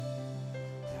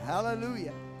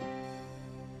Hallelujah.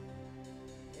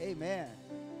 Amen.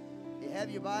 You have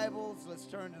your Bibles. Let's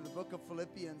turn to the book of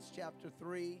Philippians chapter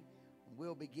 3.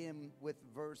 We'll begin with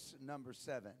verse number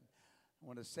 7. I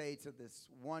want to say to this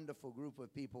wonderful group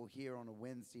of people here on a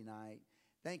Wednesday night,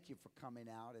 thank you for coming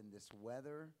out in this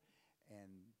weather and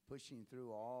pushing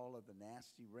through all of the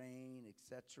nasty rain,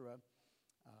 etc.,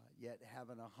 yet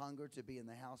having a hunger to be in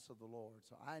the house of the Lord.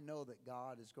 So I know that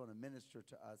God is going to minister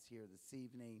to us here this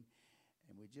evening,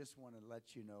 and we just want to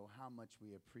let you know how much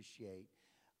we appreciate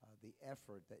the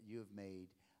effort that you have made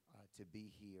to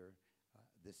be here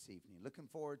this evening. Looking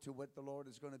forward to what the Lord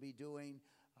is going to be doing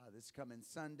this coming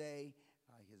Sunday,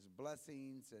 His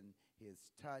blessings and His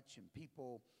touch and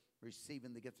people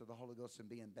receiving the gift of the Holy Ghost and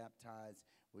being baptized.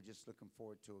 We're just looking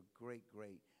forward to a great,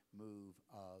 great move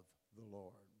of the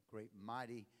Lord. Great,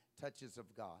 mighty touches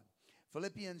of God.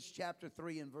 Philippians chapter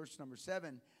 3 and verse number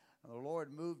 7. The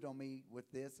Lord moved on me with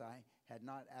this. I had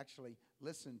not actually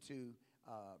listened to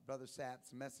Brother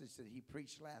Sapp's message that he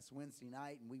preached last Wednesday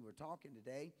night, and we were talking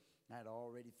today. I had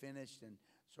already finished and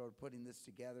started putting this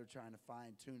together, trying to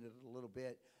fine-tune it a little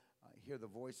bit, hear the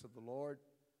voice of the Lord.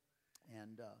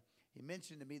 And he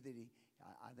mentioned to me that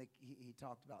I think he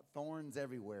talked about thorns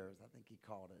everywhere, as I think he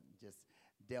called it, and just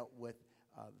dealt with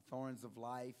the thorns of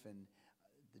life and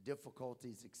the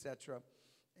difficulties, etc.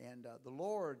 And the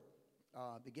Lord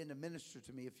began to minister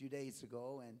to me a few days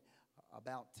ago and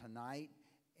about tonight.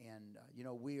 And,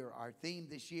 our theme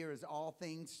this year is all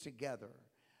things together.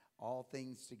 All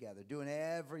things together. Doing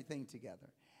everything together.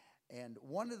 And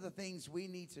one of the things we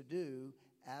need to do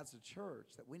as a church,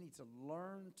 that we need to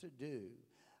learn to do,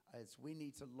 is we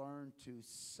need to learn to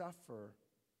suffer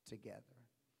together.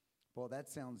 Boy, that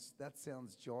sounds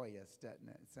joyous, doesn't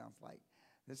it? It sounds like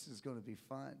this is going to be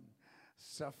fun,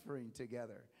 suffering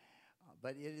together.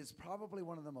 But it is probably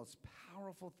one of the most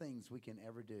powerful things we can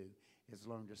ever do is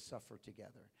learn to suffer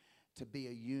together, to be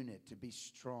a unit, to be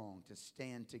strong, to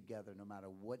stand together no matter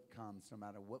what comes, no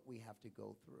matter what we have to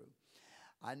go through.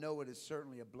 I know it is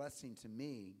certainly a blessing to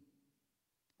me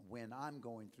when I'm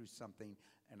going through something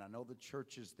and I know the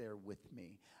church is there with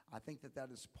me. I think that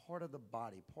is part of the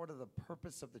body. Part of the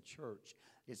purpose of the church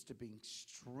is to bring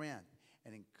strength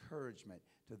and encouragement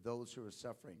to those who are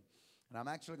suffering. And I'm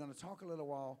actually going to talk a little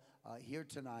while here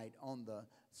tonight on the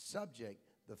subject,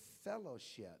 the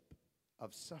fellowship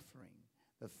of suffering.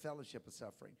 The fellowship of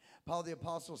suffering. Paul the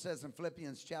Apostle says in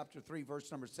Philippians chapter 3,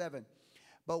 verse number 7,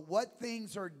 "But what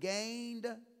things are gained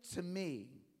to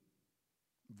me,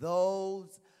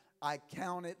 those I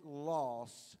count it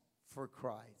loss for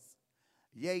Christ.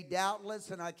 Yea, doubtless,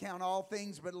 and I count all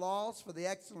things but loss for the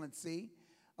excellency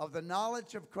of the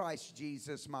knowledge of Christ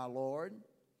Jesus my Lord,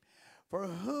 for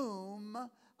whom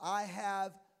I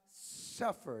have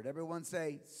suffered." Everyone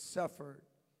say, suffered.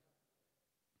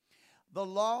 "The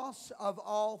loss of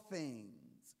all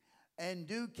things, and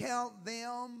do count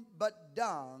them but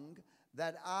dung,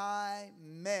 that I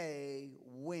may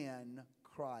win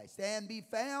Christ, and be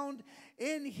found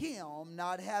in Him,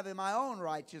 not having my own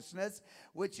righteousness,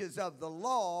 which is of the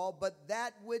law, but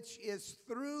that which is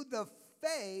through the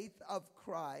faith of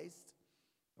Christ,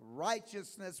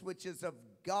 righteousness which is of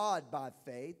God by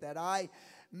faith, that I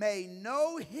may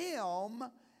know Him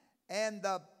and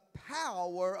the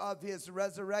power of His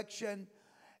resurrection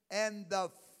and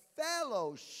the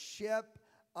fellowship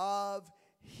of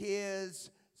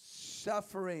His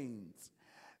sufferings,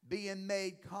 being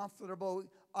made comfortable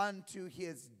unto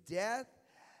His death,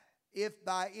 if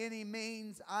by any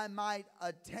means I might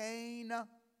attain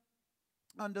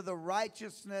unto the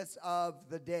righteousness of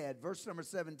the dead." Verse number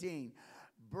 17,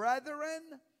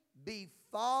 "Brethren, be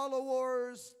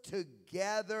followers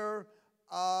together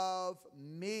of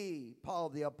me," Paul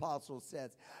the Apostle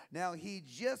says. Now, he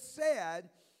just said,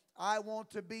 I want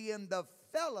to be in the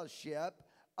fellowship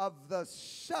of the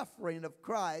suffering of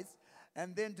Christ.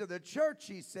 And then to the church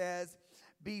he says,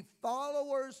 "Be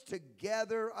followers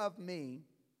together of me.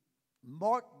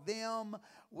 Mark them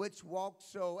which walk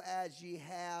so as ye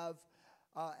have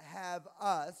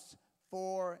us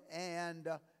for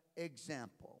an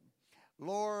example."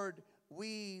 Lord,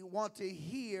 we want to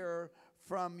hear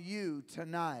from you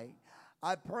tonight.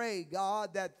 I pray,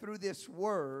 God, that through this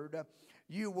word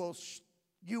you will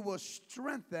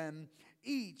strengthen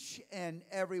each and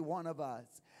every one of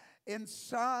us in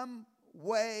some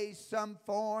way, some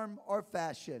form or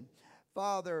fashion.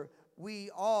 Father, we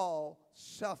all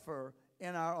suffer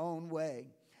in our own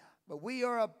way, but we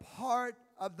are a part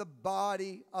of the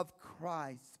body of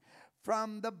Christ.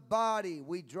 From the body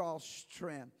we draw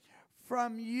strength.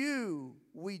 From you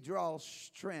we draw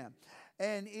strength.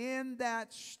 And in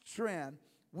that strength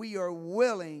we are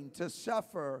willing to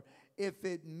suffer if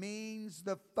it means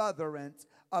the furtherance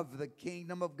of the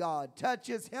kingdom of God. Touch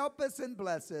us, help us, and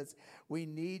bless us. We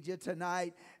need you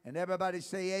tonight. And everybody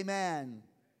say amen.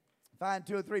 Find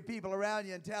 2 or 3 people around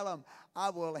you and tell them,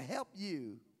 I will help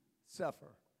you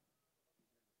suffer.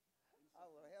 I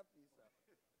will help you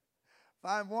suffer.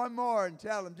 Find one more and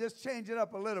tell them, just change it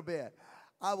up a little bit.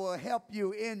 I will help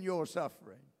you in your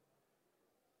suffering.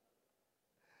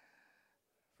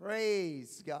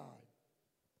 Praise God.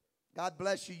 God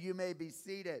bless you. You may be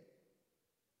seated.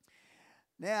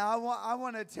 Now, I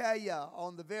want to tell you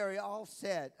on the very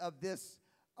offset of this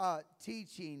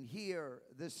teaching here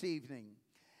this evening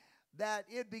that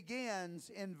it begins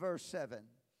in verse 7.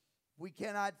 We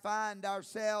cannot find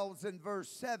ourselves in verse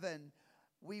 7.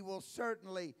 We will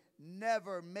certainly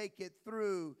never make it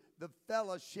through the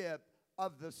fellowship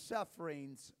of the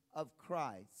sufferings of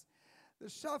Christ. The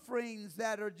sufferings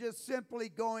that are just simply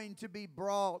going to be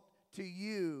brought to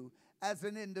you as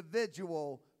an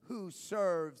individual who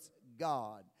serves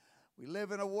God. We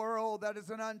live in a world that is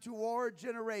an untoward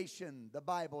generation, the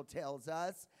Bible tells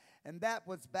us, and that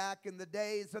was back in the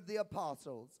days of the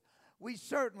apostles. We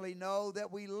certainly know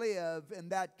that we live in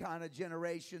that kind of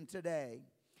generation today.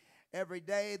 Every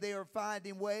day they are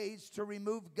finding ways to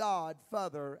remove God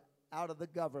further out of the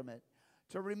government,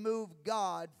 to remove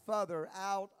God further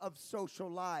out of social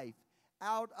life,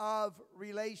 out of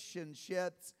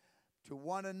relationships to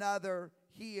one another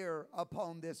here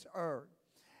upon this earth.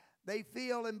 They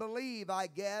feel and believe, I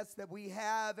guess, that we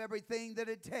have everything that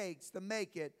it takes to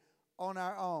make it on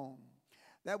our own,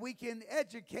 that we can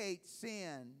educate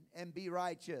sin and be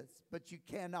righteous, but you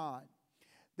cannot.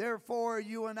 Therefore,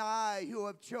 you and I who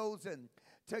have chosen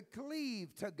to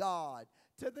cleave to God,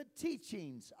 to the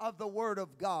teachings of the Word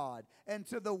of God, and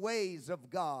to the ways of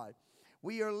God,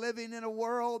 we are living in a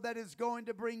world that is going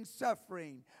to bring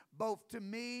suffering, both to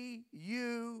me,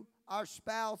 you, our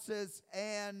spouses,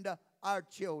 and our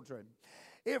children.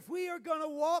 If we are going to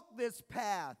walk this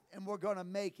path and we're going to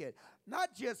make it,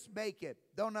 not just make it,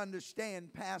 don't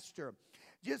understand, Pastor,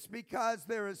 just because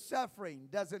there is suffering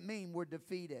doesn't mean we're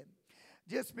defeated.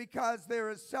 Just because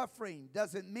there is suffering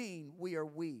doesn't mean we are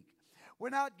weak. We're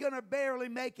not going to barely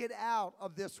make it out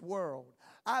of this world.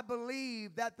 I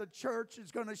believe that the church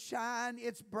is going to shine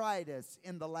its brightest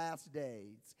in the last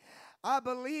days. I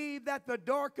believe that the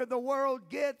darker the world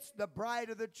gets, the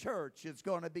brighter the church is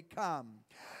going to become.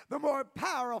 The more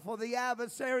powerful the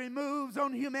adversary moves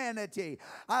on humanity,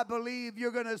 I believe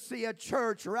you're going to see a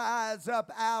church rise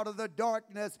up out of the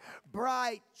darkness,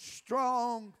 bright,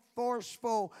 strong,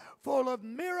 forceful, full of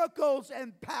miracles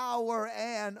and power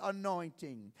and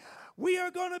anointing. We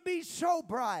are going to be so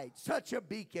bright, such a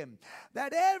beacon,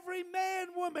 that every man,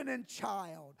 woman, and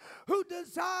child who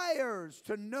desires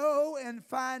to know and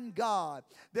find God,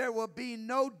 there will be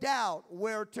no doubt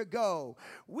where to go.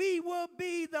 We will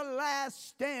be the last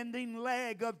standing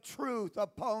leg of truth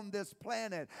upon this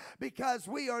planet, because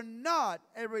we are not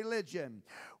a religion.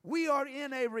 We are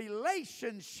in a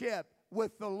relationship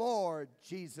with the Lord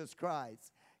Jesus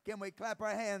Christ. Can we clap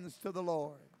our hands to the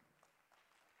Lord?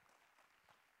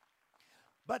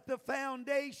 But the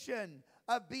foundation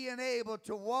of being able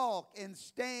to walk and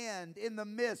stand in the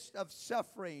midst of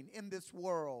suffering in this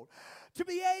world, to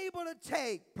be able to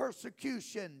take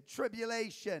persecution,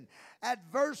 tribulation,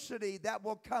 adversity that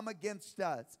will come against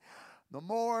us. The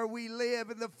more we live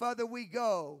and the further we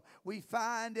go, we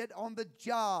find it on the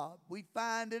job. We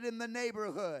find it in the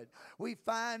neighborhood. We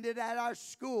find it at our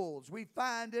schools. We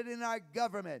find it in our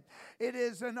government. It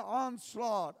is an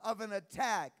onslaught of an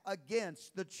attack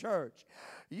against the church.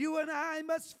 You and I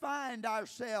must find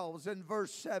ourselves in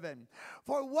verse 7.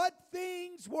 For what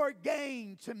things were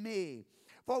gained to me?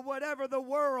 For whatever the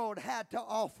world had to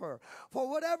offer, for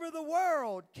whatever the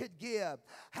world could give,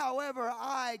 however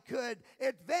I could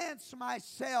advance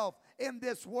myself in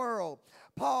this world.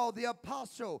 Paul the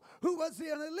apostle, who was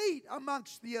an elite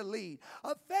amongst the elite,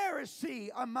 a Pharisee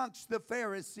amongst the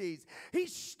Pharisees. He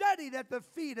studied at the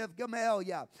feet of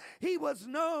Gamaliel. He was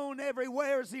known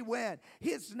everywhere as he went.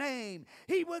 His name,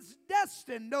 he was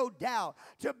destined, no doubt,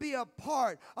 to be a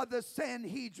part of the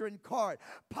Sanhedrin court.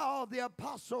 Paul the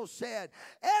apostle said,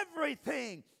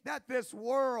 everything that this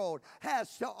world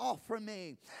has to offer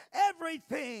me,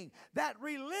 everything that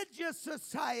religious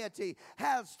society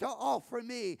has to offer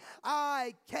me,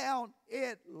 I count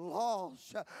it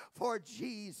loss for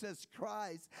Jesus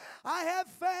Christ. I have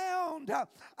found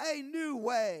a new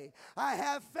way. I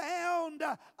have found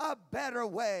a better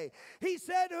way. He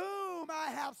said, whom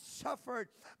I have suffered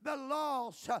the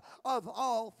loss of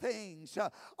all things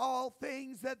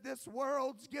that this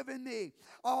world's given me,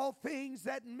 all things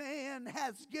that man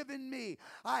has given me,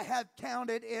 I have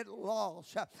counted it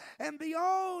loss. And the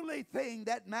only thing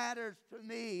that matters to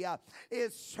me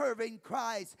is serving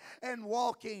Christ and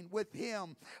walking with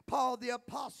Him. Paul the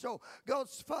Apostle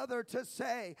goes further to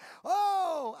say,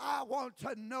 oh, I want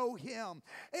to know Him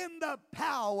in the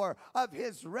power of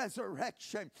His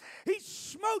resurrection. He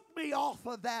smote me off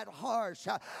of that horse.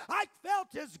 I felt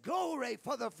His glory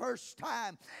for the first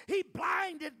time. He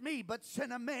blinded me, but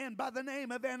sent a man by the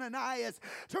name of Ananias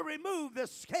to remove the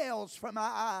scales from my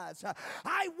eyes.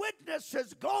 I witnessed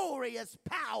His glory, His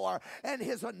power, and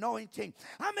His anointing.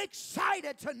 I'm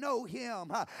excited to know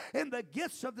Him in the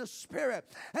gifts of the Spirit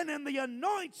and in the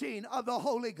anointing of the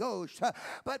Holy Ghost.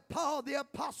 But Paul the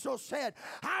Apostle said,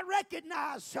 I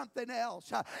recognize something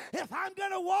else. If I'm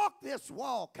going to walk this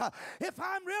walk, if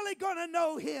I'm really going to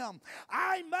know Him,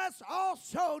 I must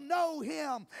also know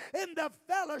Him in the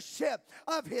fellowship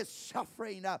of His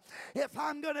suffering. If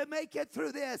I'm going to make it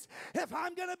through this, if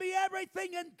I'm going to be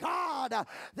everything in God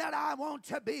that I want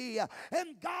to be,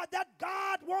 and God that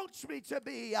God wants me to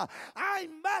be, I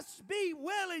must be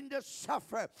willing to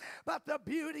suffer. But the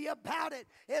beauty about it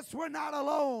is we're not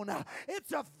alone.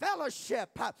 It's a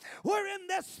fellowship. We're in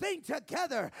this thing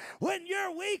together. When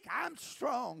you're weak, I'm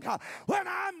strong. When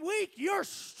I'm weak, you're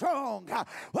strong.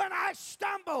 When I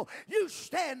stumble, you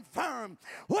stand firm.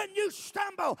 When you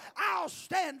stumble, I'll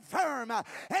stand firm.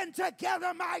 And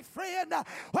together, my friend,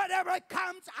 whatever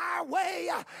comes our way,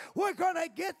 we're going to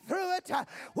get through it.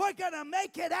 We're going to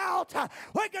make it out.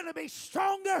 We're going to be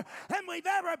stronger than we've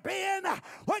ever been.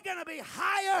 We're going to be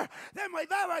higher than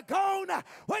we've ever gone.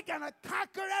 We're going to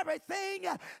conquer everything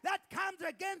that comes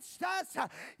against us.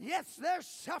 Yes, there's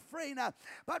suffering,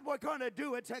 but we're going to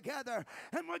do it together,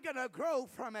 and we're going to grow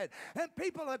from it, and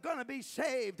people are going to be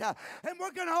saved, and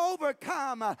we're going to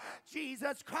overcome.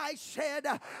 Jesus Christ said,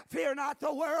 fear not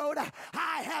the world.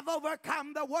 I have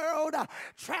overcome the world.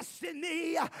 Trust in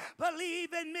me.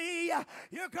 Believe in me.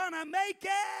 You're going to make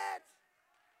it.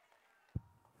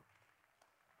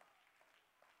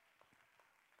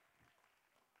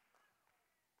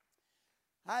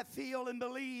 I feel and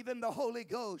believe in the Holy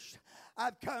Ghost.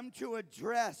 I've come to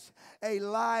address a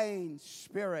lying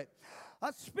spirit.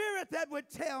 A spirit that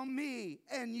would tell me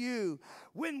and you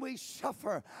when we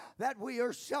suffer that we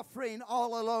are suffering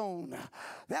all alone,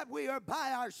 that we are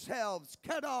by ourselves,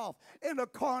 cut off in a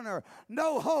corner,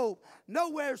 no hope,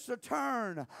 nowhere to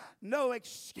turn, no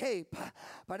escape.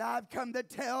 But I've come to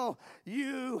tell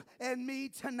you and me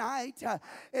tonight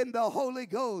in the Holy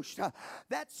Ghost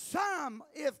that some,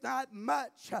 if not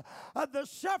much, of the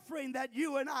suffering that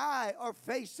you and I are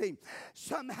facing,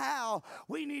 somehow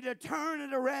we need to turn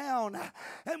it around.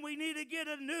 And we need to get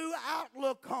a new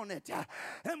outlook on it.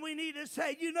 And we need to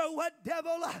say, you know what,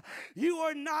 devil? You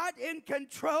are not in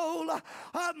control of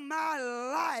my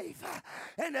life.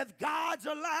 And if God's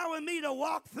allowing me to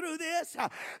walk through this,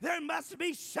 there must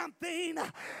be something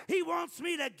He wants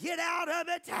me to get out of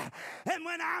it. And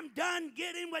when I'm done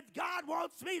getting what God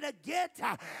wants me to get,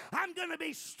 I'm going to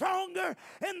be stronger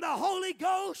in the Holy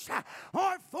Ghost,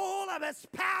 more full of His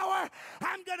power.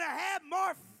 I'm going to have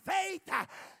more faith.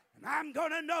 I'm going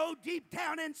to know deep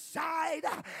down inside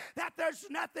that there's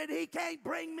nothing He can't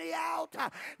bring me out,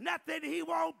 nothing He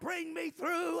won't bring me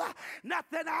through,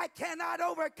 nothing I cannot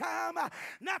overcome,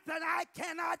 nothing I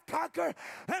cannot conquer.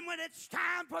 And when it's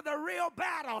time for the real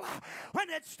battle,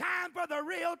 when it's time for the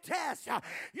real test,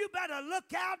 you better look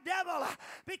out, devil,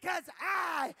 because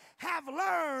I have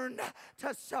learned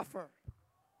to suffer.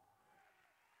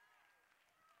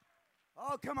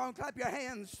 Oh, come on, clap your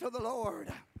hands to the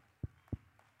Lord.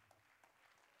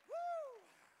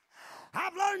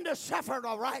 I've learned to suffer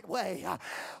the right way.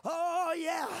 Oh,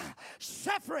 yeah.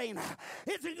 Suffering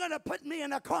isn't going to put me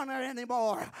in a corner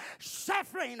anymore.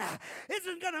 Suffering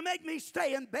isn't going to make me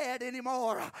stay in bed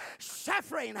anymore.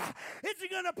 Suffering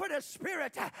isn't going to put a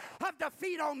spirit of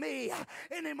defeat on me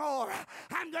anymore.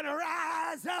 I'm going to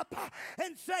rise up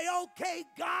and say, okay,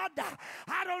 God,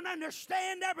 I don't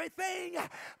understand everything,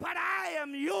 but I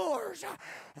am yours.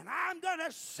 And I'm going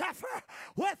to suffer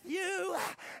with you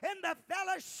in the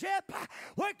fellowship.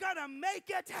 We're going to make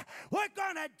it. We're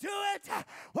going to do it.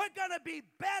 We're going to be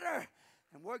better.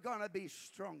 And we're going to be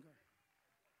stronger.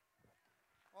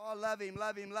 Oh, love Him,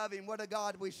 love Him, love Him. What a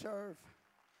God we serve.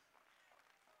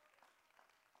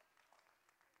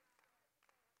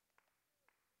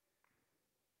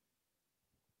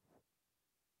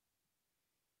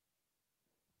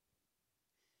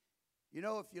 You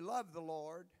know, if you love the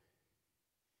Lord,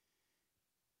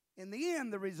 in the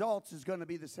end, the results is going to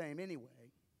be the same anyway.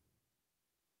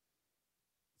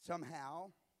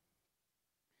 Somehow,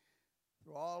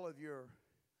 through all of your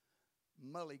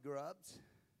mully grubs,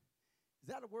 is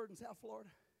that a word in South Florida?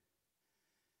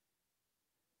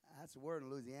 That's a word in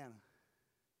Louisiana.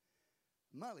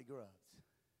 Mully grubs.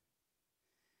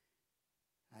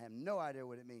 I have no idea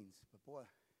what it means, but boy,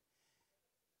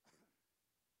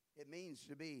 it means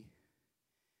to be,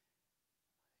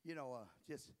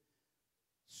 just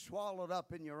swallowed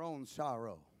up in your own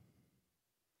sorrow.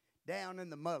 Down in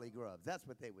the mully grubs. That's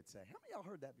what they would say. How many of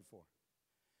y'all heard that before?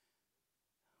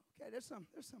 Okay, there's some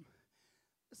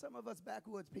of us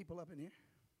backwoods people up in here.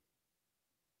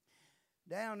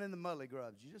 Down in the mully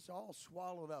grubs. You're just all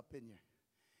swallowed up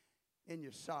in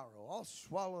your sorrow, all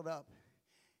swallowed up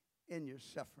in your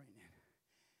suffering,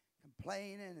 and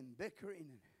complaining and bickering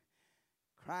and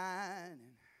crying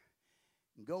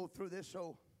and go through this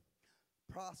whole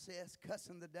process,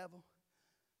 cussing the devil.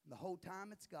 And the whole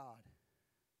time it's God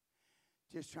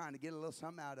just trying to get a little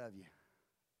something out of you.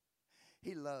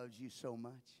 He loves you so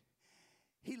much.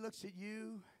 He looks at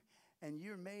you, and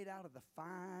you're made out of the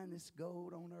finest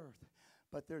gold on earth,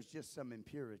 but there's just some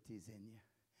impurities in you,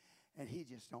 and he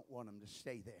just don't want them to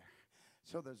stay there.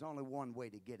 So there's only one way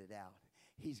to get it out.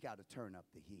 He's got to turn up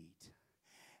the heat.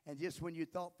 And just when you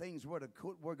thought things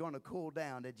were going to cool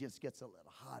down, it just gets a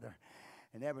little hotter.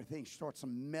 And everything starts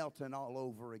melting all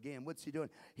over again. What's he doing?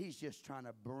 He's just trying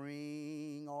to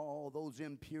bring all those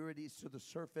impurities to the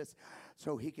surface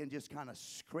so he can just kind of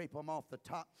scrape them off the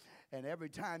top. And every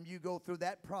time you go through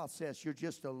that process, you're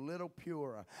just a little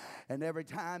purer. And every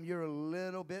time you're a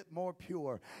little bit more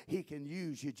pure, he can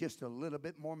use you just a little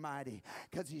bit more mighty.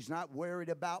 Because he's not worried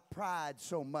about pride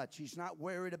so much. He's not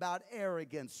worried about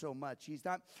arrogance so much. He's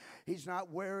not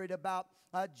worried about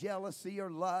jealousy or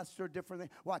lust or different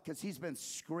things. Why? Because he's been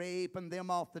scraping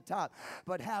them off the top.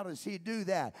 But how does he do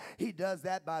that? He does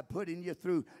that by putting you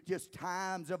through just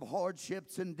times of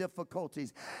hardships and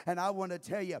difficulties. And I want to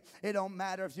tell you, it don't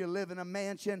matter if you live in a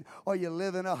mansion or you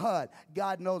live in a hut.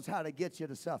 God knows how to get you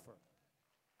to suffer.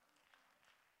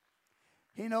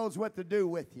 He knows what to do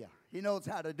with you. He knows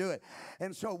how to do it.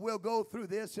 And so we'll go through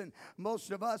this, and most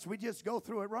of us, we just go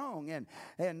through it wrong. And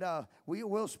we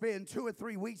will spend 2 or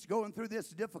 3 weeks going through this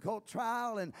difficult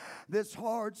trial and this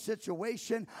hard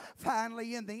situation.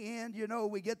 Finally, in the end,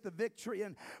 we get the victory,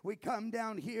 and we come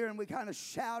down here, and we kind of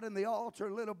shout in the altar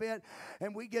a little bit,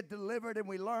 and we get delivered, and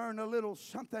we learn a little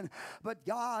something. But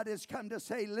God has come to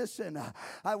say, listen,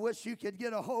 I wish you could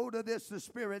get a hold of this. The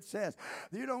Spirit says,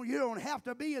 you don't have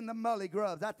to be in the mully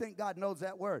grubs. I think God knows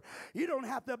that word. You don't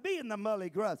have to be in the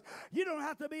mully grubs. You don't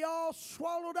have to be all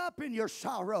swallowed up in your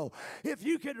sorrow. If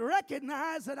you could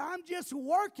recognize that I'm just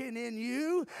working in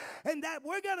you and that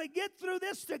we're going to get through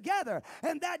this together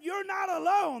and that you're not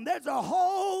alone. There's a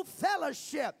whole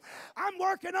fellowship. I'm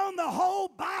working on the whole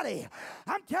body.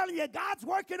 I'm telling you, God's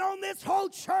working on this whole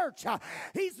church.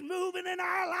 He's moving in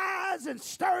our lives and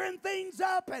stirring things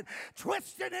up and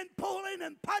twisting and pulling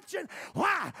and punching.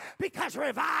 Why? Because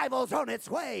revival's on its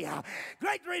way.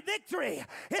 Great victory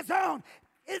is on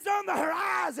the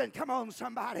horizon. Come on,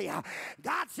 somebody.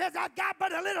 God says, I've got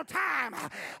but a little time.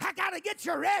 I got to get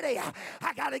you ready.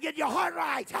 I got to get your heart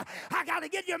right. I got to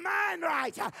get your mind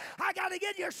right. I got to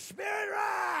get your spirit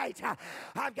right.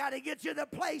 I've got to get you to the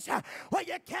place where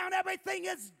you count everything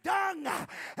as dung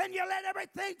and you let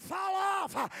everything fall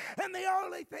off. And the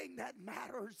only thing that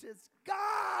matters is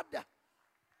God.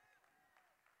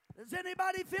 Does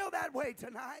anybody feel that way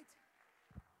tonight?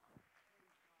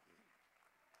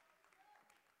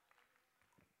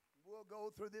 We'll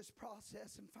go through this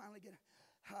process and finally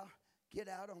get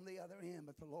out on the other end.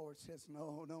 But the Lord says,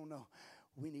 no.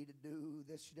 We need to do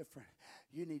this different.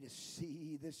 You need to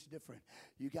see this different.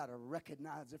 You got to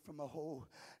recognize it from a whole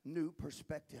new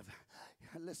perspective.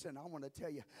 Listen, I want to tell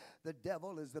you, the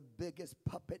devil is the biggest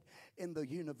puppet in the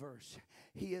universe.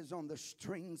 He is on the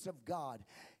strings of God.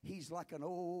 He's like an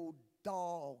old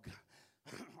dog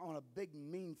on a big,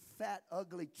 mean, fat,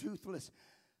 ugly, toothless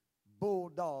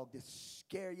bulldog that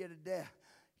scare you to death.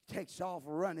 He takes off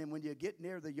running when you get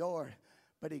near the yard,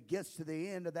 but he gets to the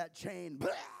end of that chain, blah,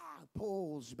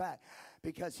 pulls back,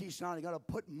 because he's not going to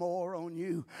put more on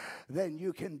you than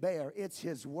you can bear. It's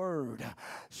his word.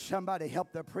 Somebody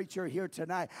help the preacher here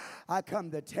tonight. I come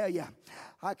to tell you,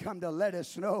 I come to let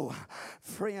us know,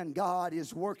 friend, God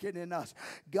is working in us.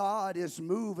 God is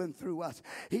moving through us.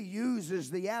 He uses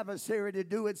the adversary to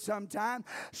do it sometime.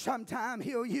 Sometime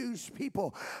he'll use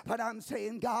people. But I'm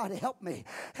saying, God, help me.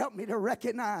 Help me to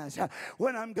recognize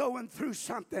when I'm going through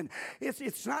something.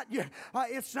 It's not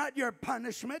your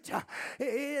punishment.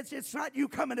 It's not you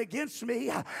coming against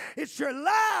me. It's your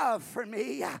love for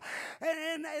me.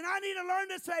 And I need to learn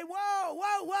to say,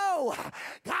 whoa.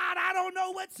 God, I don't know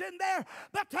what's in there,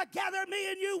 but together,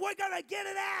 me and you, we're going to get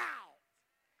it out.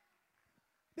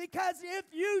 Because if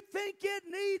you think it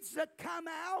needs to come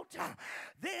out,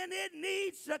 then it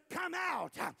needs to come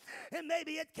out. And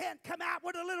maybe it can't come out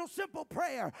with a little simple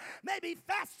prayer. Maybe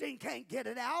fasting can't get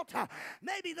it out.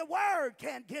 Maybe the word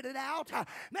can't get it out.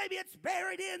 Maybe it's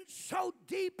buried in so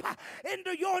deep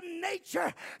into your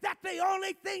nature that the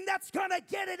only thing that's going to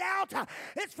get it out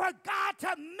is for God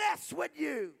to mess with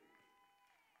you.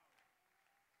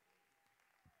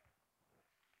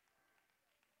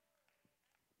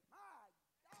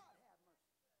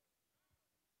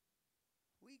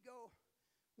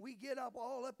 We get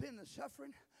all up in the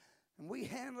suffering, and we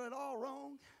handle it all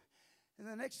wrong. And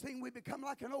the next thing, we become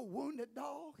like an old wounded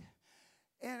dog.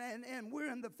 And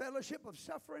we're in the fellowship of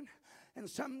suffering. And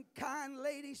some kind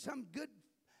lady, some good,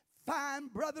 fine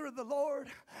brother of the Lord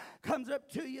comes up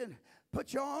to you and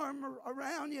puts your arm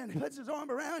around you, and puts his arm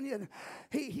around you, and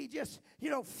he just,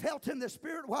 felt in the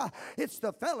spirit. Why? It's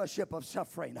the fellowship of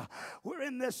suffering. We're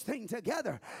in this thing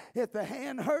together. If the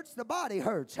hand hurts, the body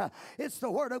hurts. It's the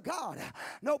word of God.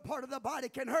 No part of the body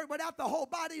can hurt without the whole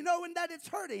body knowing that it's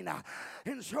hurting.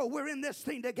 And so we're in this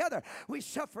thing together. We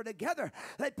suffer together.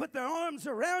 They put their arms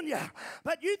around you,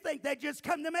 but you think they just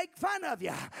come to make fun of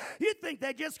you. You think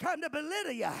they just come to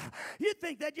belittle you. You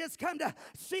think they just come to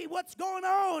see what's going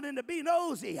on and to be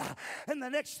nosy. And the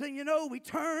next thing you know, we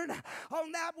turn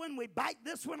on that one, we bite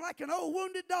this one like an old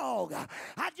wounded dog.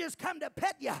 I just come to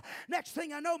pet you. Next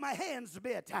thing I know, my hand's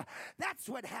bit. That's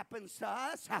what happens to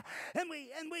us. And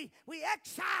we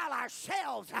exile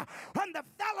ourselves from the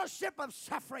fellowship of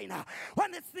suffering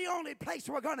when it's the only place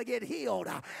we're going to get healed.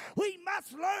 We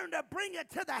must learn to bring it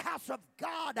to the house of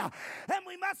God, and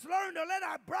we must learn to let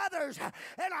our brothers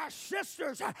and our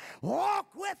sisters walk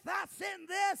with us in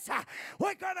this.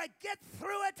 We're going to get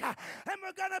through it, and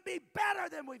we're going to be better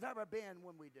than we've ever been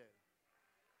when we do.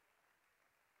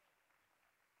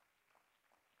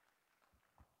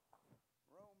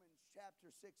 Romans chapter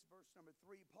 6, verse number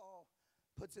 3, Paul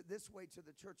puts it this way to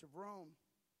the church of Rome.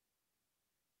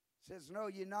 Says, know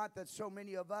ye not that so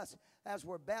many of us, as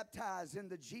were baptized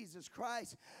into Jesus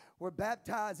Christ, were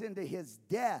baptized into his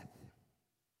death.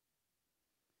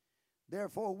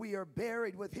 Therefore we are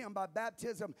buried with him by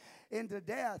baptism into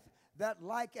death, that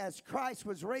like as Christ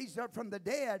was raised up from the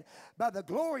dead by the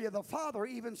glory of the Father,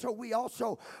 even so we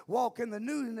also walk in the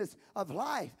newness of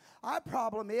life. Our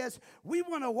problem is we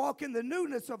want to walk in the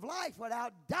newness of life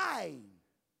without dying.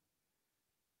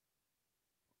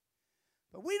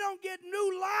 But we don't get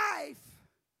new life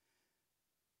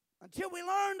until we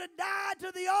learn to die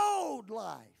to the old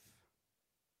life.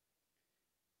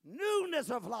 Newness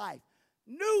of life,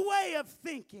 new way of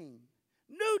thinking,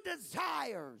 new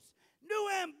desires, new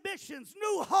ambitions,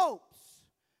 new hopes,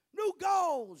 new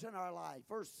goals in our life.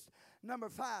 Verse number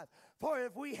 5, for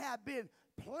if we have been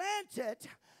planted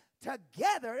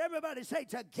together, everybody say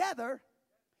together,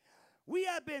 we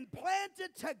have been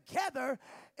planted together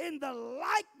in the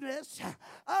likeness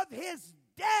of his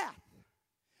death.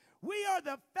 We are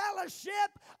the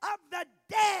fellowship of the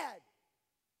dead.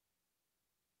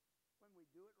 When we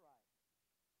do it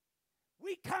right,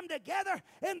 we come together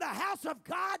in the house of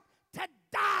God to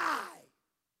die,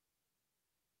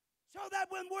 so that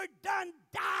when we're done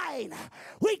dying,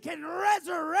 we can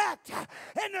resurrect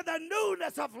into the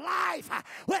newness of life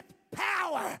with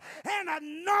power and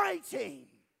anointing.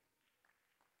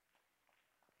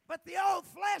 But the old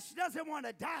flesh doesn't want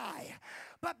to die.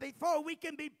 But before we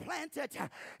can be planted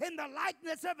in the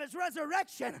likeness of his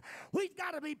resurrection, we've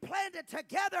got to be planted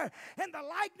together in the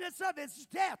likeness of his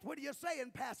death. What are you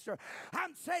saying, Pastor?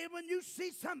 I'm saying when you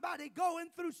see somebody going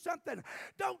through something,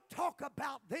 don't talk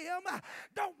about them.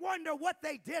 Don't wonder what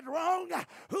they did wrong.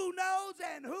 Who knows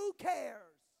and who cares?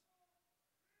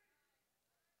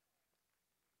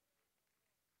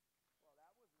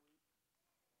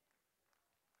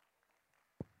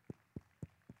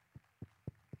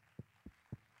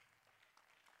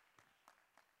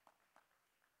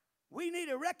 We need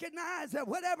to recognize that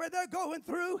whatever they're going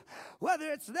through, whether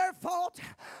it's their fault,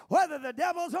 whether the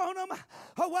devil's on them,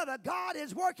 or whether God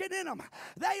is working in them,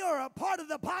 they are a part of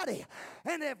the body.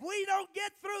 And if we don't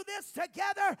get through this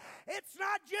together, it's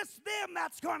not just them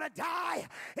that's going to die.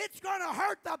 It's going to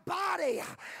hurt the body.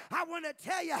 I want to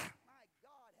tell you, my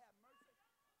God, have mercy.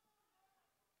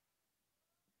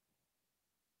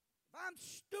 If I'm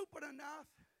stupid enough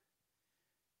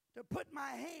to put my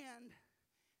hand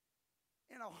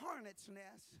in a hornet's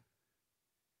nest.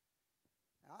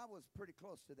 Now, I was pretty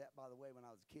close to that, by the way, when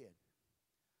I was a kid.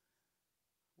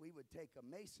 We would take a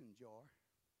mason jar.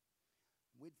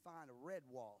 We'd find a red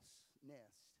wasp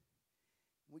nest.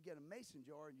 We'd get a mason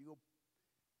jar, and you go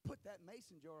put that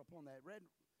mason jar up on that red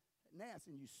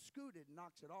nest, and you scoot it,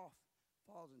 knocks it off,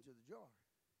 falls into the jar.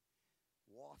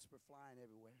 Wasps are flying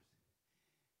everywhere.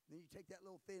 Then you take that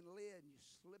little thin lid and you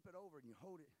slip it over and you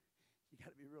hold it. You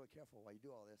got to be really careful while you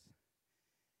do all this.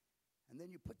 And then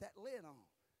you put that lid on.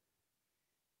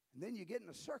 And then you get in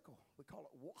a circle. We call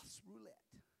it wasp roulette.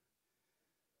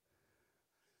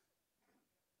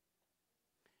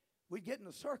 We'd get in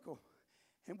a circle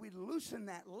and we'd loosen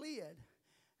that lid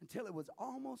until it was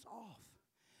almost off.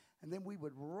 And then we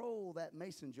would roll that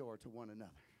mason jar to one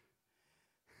another.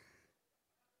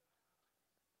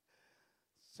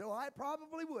 So I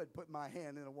probably would put my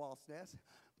hand in a wasp nest.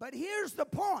 But here's the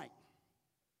point.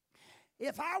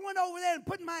 If I went over there and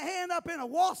put my hand up in a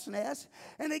wasp nest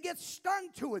and it gets stung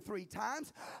 2 or 3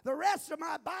 times, the rest of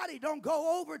my body don't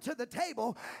go over to the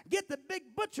table, get the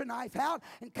big butcher knife out,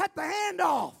 and cut the hand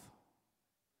off.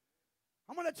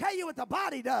 I'm going to tell you what the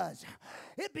body does.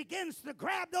 It begins to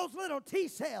grab those little T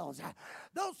cells,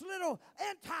 those little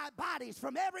antibodies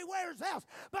from everywhere else.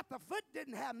 But the foot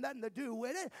didn't have nothing to do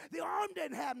with it. The arm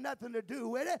didn't have nothing to do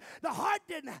with it. The heart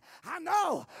didn't. I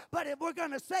know. But if we're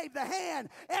going to save the hand,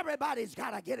 everybody's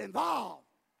got to get involved.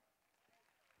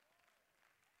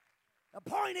 The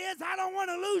point is, I don't want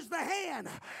to lose the hand,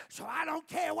 so I don't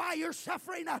care why you're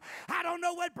suffering. I don't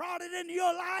know what brought it into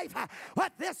your life,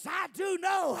 but this I do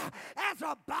know. As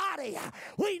a body,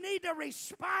 we need to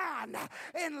respond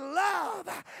in love,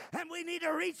 and we need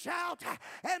to reach out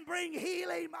and bring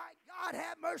healing. My God,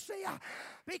 have mercy,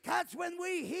 because when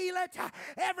we heal it,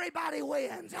 everybody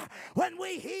wins. When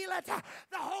we heal it,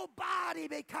 the whole body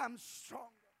becomes stronger.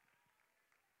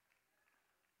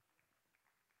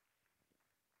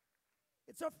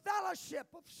 It's a fellowship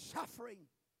of suffering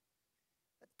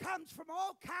that comes from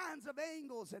all kinds of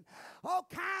angles and all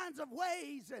kinds of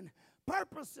ways and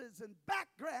purposes and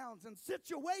backgrounds and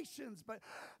situations, but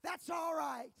that's all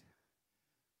right.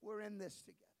 We're in this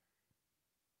together.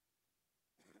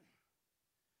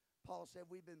 Paul said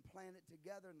we've been planted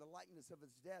together in the likeness of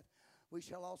his death. We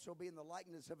shall also be in the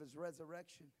likeness of his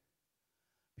resurrection.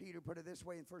 Peter put it this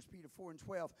way in 1 Peter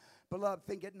 4:12. Beloved,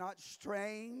 think it not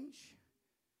strange.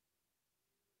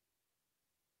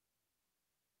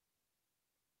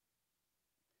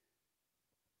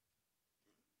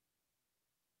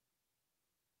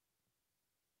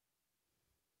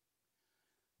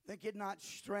 Think it not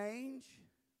strange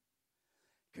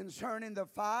concerning the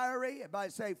fiery. Everybody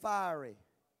say fiery.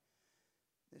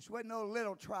 This wasn't no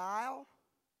little trial.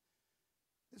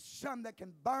 This is something that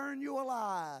can burn you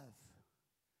alive.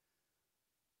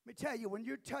 Let me tell you, when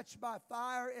you're touched by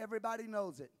fire, everybody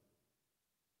knows it.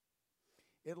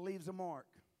 It leaves a mark.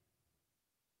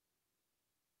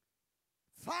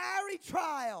 Fiery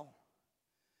trial,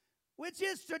 which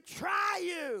is to try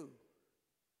you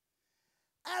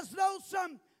as though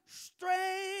some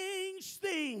strange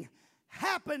thing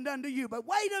happened unto you. But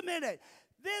wait a minute.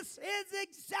 This is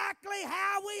exactly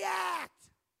how we act.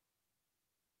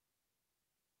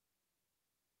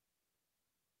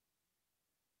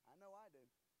 I know I do.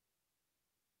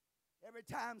 Every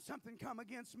time something come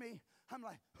against me, I'm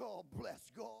like, oh, bless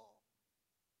God.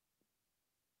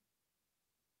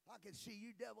 I can see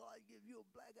you, devil. I give you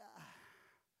a black eye.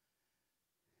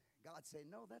 God said,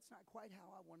 no, that's not quite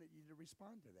how I wanted you to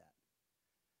respond to that.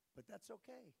 But that's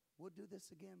okay. We'll do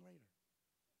this again later.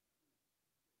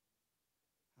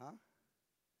 Huh?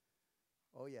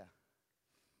 Oh, yeah.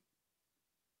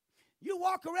 You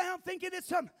walk around thinking it's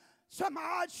some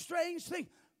odd, strange thing.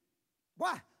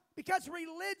 Why? Because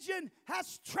religion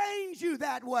has trained you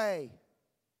that way.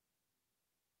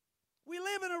 We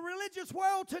live in a religious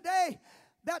world today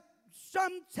that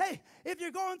some say if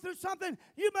you're going through something,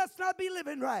 you must not be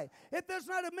living right. If there's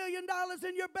not $1 million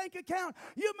in your bank account,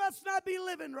 you must not be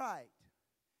living right.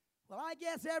 Well, I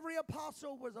guess every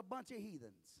apostle was a bunch of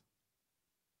heathens,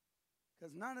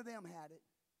 because none of them had it.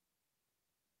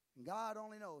 And God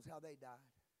only knows how they died.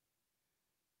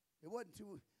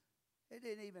 It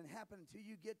didn't even happen until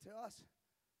you get to us,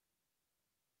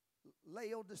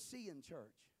 Laodicean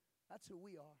church. That's who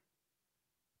we are.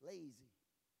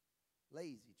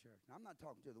 Lazy church. Now, I'm not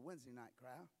talking to the Wednesday night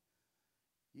crowd.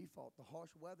 You fought the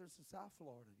harsh weathers of South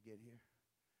Florida to get here.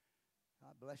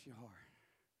 God bless your heart.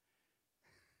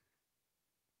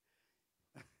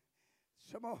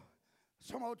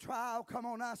 Some old trial come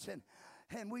on us,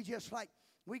 and we just like,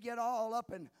 we get all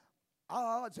up in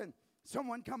odds, and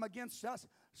someone come against us,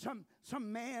 some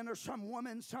man or some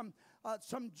woman, some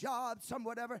job, some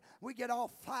whatever. We get all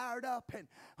fired up, and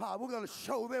we're going to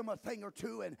show them a thing or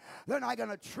two, and they're not going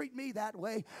to treat me that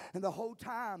way. And the whole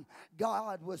time,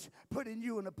 God was putting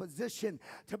you in a position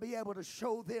to be able to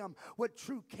show them what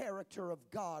true character of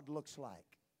God looks like.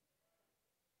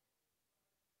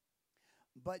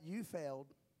 But you failed.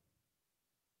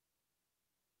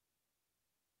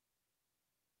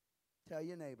 Tell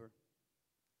your neighbor,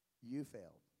 you failed.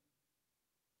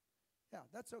 Yeah,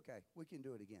 that's okay. We can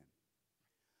do it again.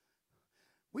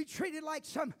 We treat it like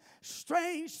some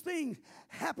strange thing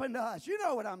happened to us. You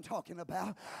know what I'm talking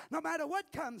about. No matter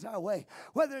what comes our way,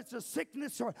 whether it's a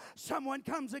sickness or someone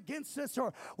comes against us,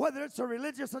 or whether it's a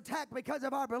religious attack because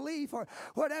of our belief or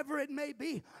whatever it may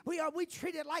be, we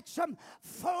treat it like some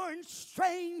foreign,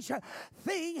 strange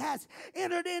thing has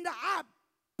entered into our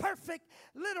perfect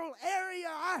little area,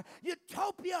 our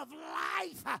utopia of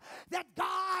life that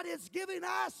God is giving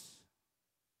us.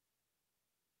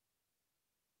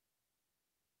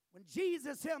 When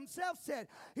Jesus himself said,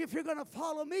 if you're going to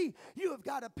follow me, you have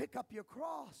got to pick up your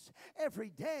cross. Every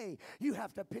day you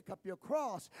have to pick up your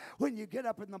cross. When you get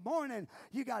up in the morning,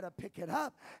 you got to pick it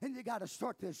up and you got to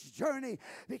start this journey,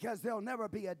 because there'll never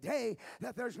be a day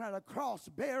that there's not a cross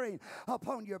bearing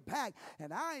upon your back.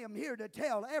 And I am here to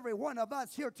tell every one of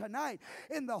us here tonight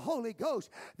in the Holy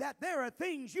Ghost that there are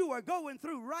things you are going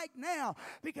through right now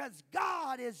because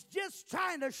God is just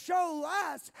trying to show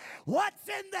us what's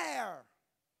in there.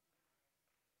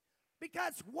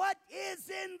 Because what is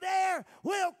in there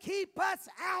will keep us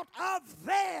out of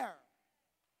there.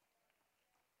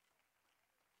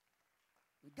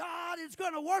 God is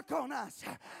going to work on us.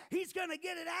 He's going to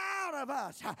get it out of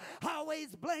us.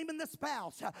 Always blaming the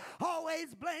spouse.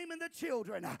 Always blaming the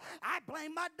children. I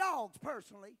blame my dogs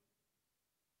personally.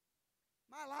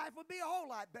 My life would be a whole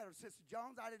lot better, Sister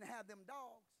Jones. I didn't have them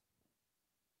dogs.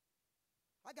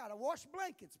 I got to wash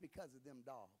blankets because of them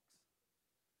dogs.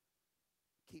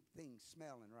 Keep things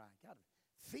smelling right. Got to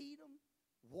feed them,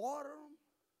 water them,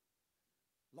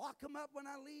 lock them up when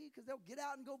I leave because they'll get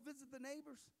out and go visit the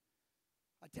neighbors.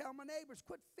 I tell my neighbors,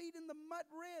 quit feeding the mutt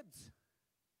ribs.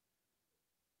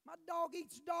 My dog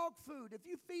eats dog food. If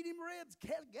you feed him ribs,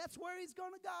 guess where he's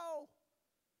going to go?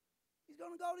 He's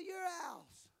going to go to your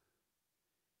house.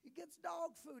 He gets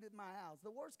dog food at my house,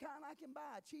 the worst kind I can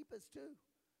buy, cheapest too.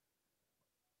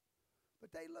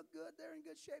 But they look good, they're in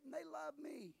good shape, and they love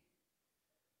me.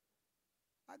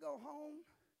 I go home,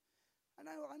 and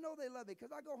I know they love me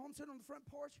because I go home, sit on the front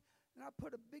porch, and I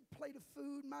put a big plate of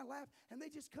food in my lap, and they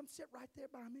just come sit right there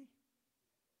by me.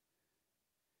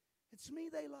 It's me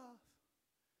they love.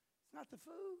 It's not the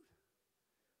food.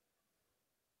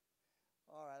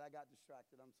 All right, I got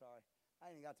distracted. I'm sorry.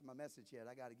 I ain't got to my message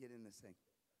yet. I got to get in this thing.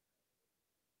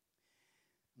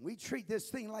 We treat this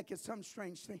thing like it's some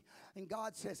strange thing, and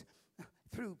God says,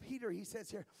 through Peter, he says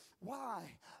here, why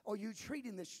are you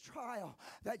treating this trial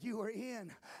that you are in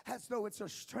as though it's a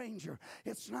stranger?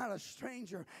 It's not a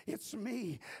stranger. It's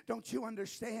me. Don't you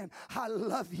understand? I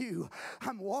love you.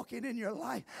 I'm walking in your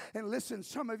life. And listen,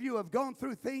 some of you have gone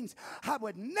through things. I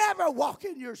would never walk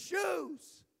in your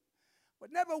shoes.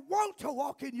 Would never want to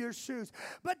walk in your shoes.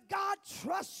 But God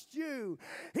trusts you.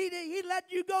 He let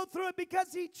you go through it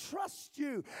because he trusts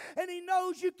you. And he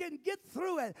knows you can get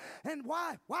through it. And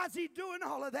why? Why is he doing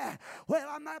all of that?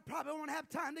 Well, probably won't have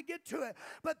time to get to it.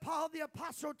 But Paul the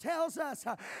Apostle tells us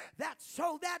that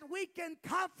so that we can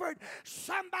comfort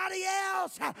somebody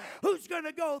else who's going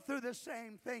to go through the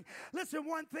same thing. Listen,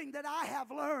 one thing that I have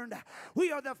learned,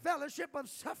 we are the fellowship of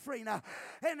suffering.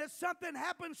 And if something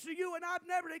happens to you and I've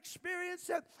never experienced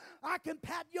it, I can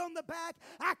pat you on the back,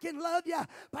 I can love you,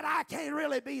 but I can't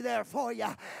really be there for you.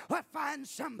 But find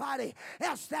somebody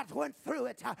else that went through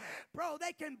it. Bro,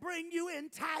 they can bring you in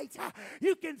tight.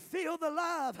 You can feel the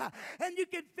love and you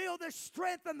can feel the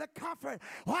strength and the comfort.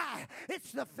 Why?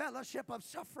 It's the fellowship of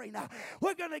suffering.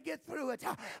 We're going to get through it.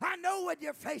 I know what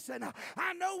you're facing.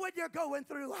 I know what you're going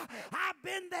through. I've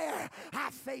been there. I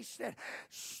faced it.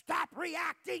 Stop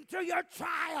reacting to your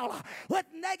trial with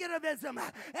negativism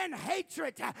and hatred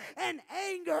and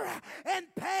anger and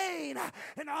pain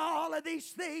and all of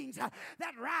these things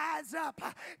that rise up.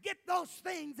 Get those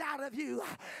things out of you.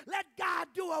 Let God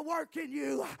do a work in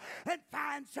you and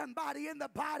find somebody in the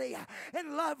body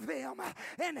and love them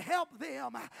and help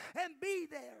them and be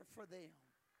there for them.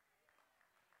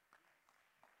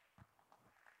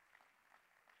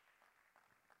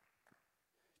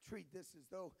 Treat this as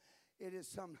though it is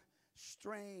some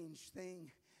strange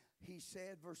thing. He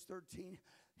said, verse 13,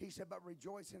 he said, but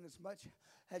rejoice in as much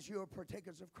as you are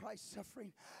partakers of Christ's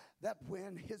suffering, that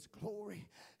when his glory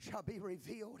shall be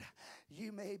revealed,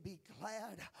 you may be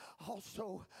glad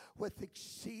also with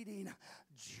exceeding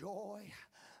joy.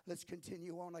 Let's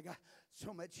continue on. I got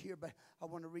so much here, but I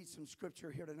want to read some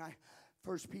scripture here tonight.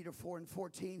 1 Peter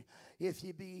 4:14, if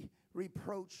ye be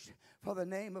reproached for the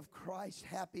name of Christ,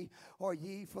 happy are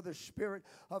ye, for the Spirit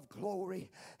of glory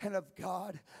and of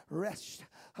God rest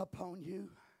upon you.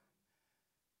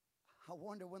 I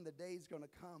wonder when the day is going to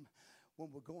come when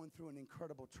we're going through an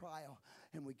incredible trial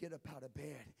and we get up out of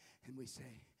bed and we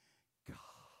say, God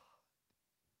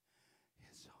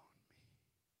is on me.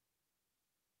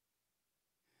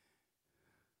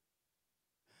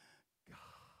 God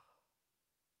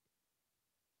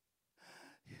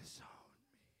is on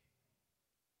me.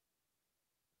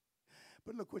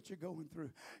 But look what you're going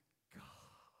through. God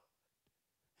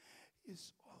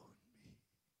is on me.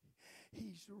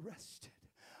 He's rested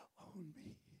on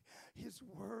me. His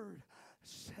word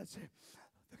says it.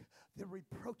 The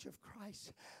reproach of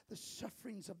Christ, the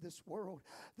sufferings of this world,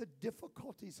 the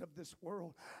difficulties of this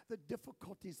world, the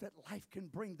difficulties that life can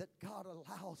bring that God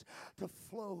allows to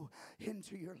flow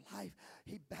into your life.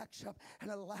 He backs up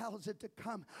and allows it to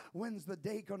come. When's the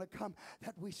day going to come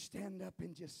that we stand up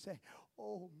and just say,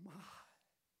 oh my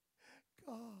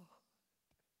God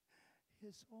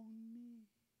is on me?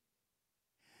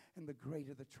 And the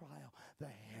greater the trial, the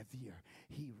heavier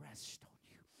He rests on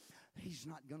you. He's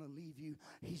not going to leave you.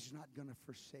 He's not going to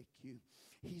forsake you.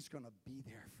 He's going to be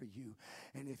there for you.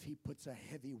 And if He puts a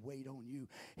heavy weight on you,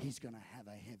 He's going to have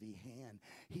a heavy hand.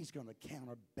 He's going to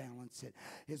counterbalance it.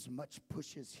 As much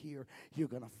pushes here, you're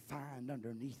going to find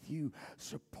underneath you,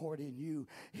 supporting you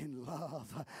in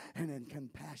love and in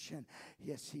compassion.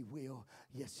 Yes, He will.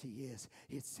 Yes, He is.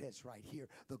 It says right here,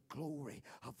 the glory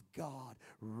of God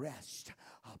rest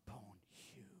upon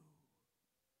you.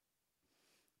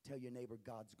 Tell your neighbor,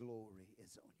 God's glory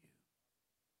is on you.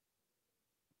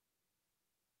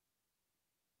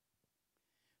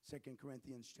 2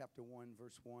 Corinthians chapter 1,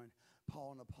 verse 1.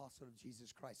 Paul, an apostle of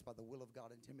Jesus Christ, by the will of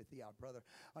God, and Timothy, our brother,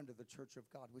 under the church of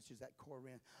God, which is at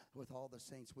Corinth, with all the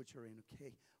saints which are in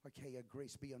Achaia.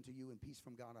 Grace be unto you and peace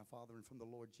from God our Father and from the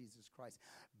Lord Jesus Christ.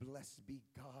 Blessed be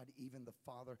God, even the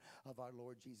Father of our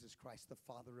Lord Jesus Christ, the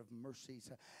Father of mercies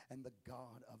and the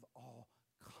God of all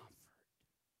comfort.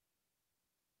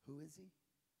 Who is He?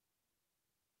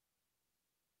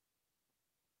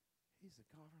 He's the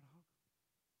comfort of all.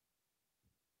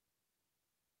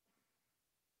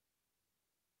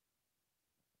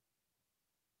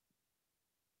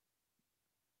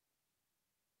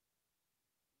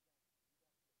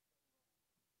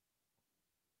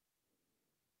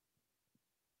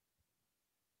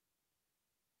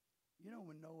 You know,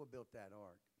 when Noah built that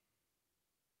ark,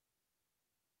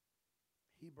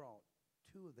 he brought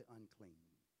 2 of the unclean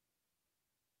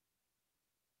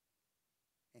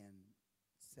and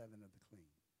 7 of the clean.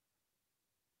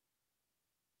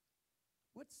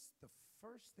 What's the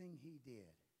first thing he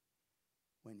did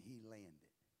when he landed?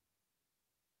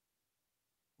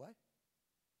 What?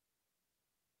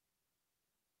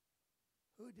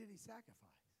 Who did he sacrifice?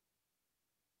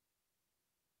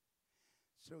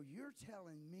 So you're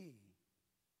telling me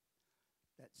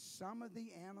that some of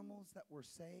the animals that were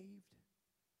saved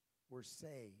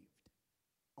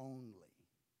only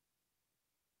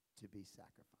to be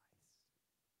sacrificed.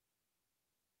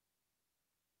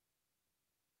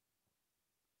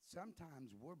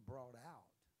 Sometimes we're brought out,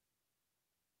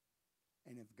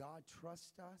 and if God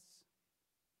trusts us,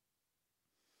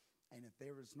 and if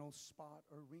there is no spot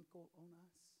or wrinkle on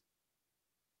us,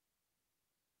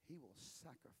 He will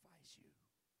sacrifice you.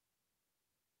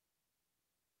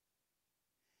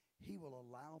 He will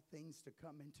allow things to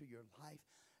come into your life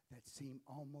that seem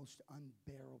almost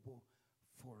unbearable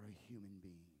for a human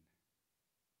being.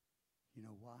 You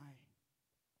know why?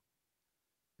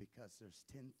 Because there's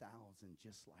 10,000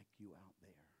 just like you out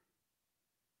there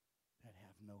that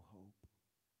have no hope,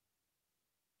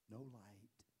 no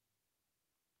light,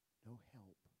 no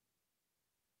help,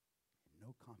 and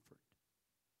no comfort.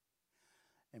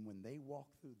 And when they walk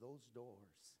through those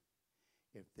doors,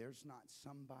 if there's not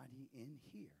somebody in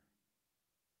here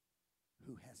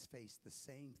who has faced the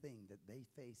same thing that they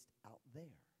faced out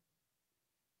there,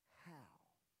 how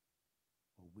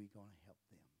are we going to help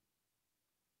them?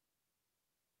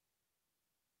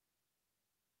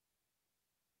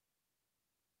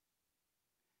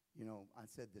 You know, I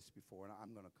said this before, and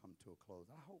I'm going to come to a close.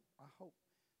 I hope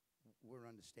we're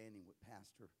understanding what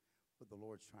the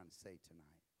Lord's trying to say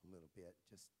tonight a little bit.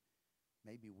 Just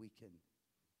maybe we can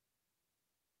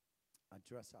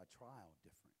address our trial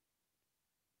different.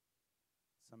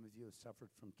 Some of you have suffered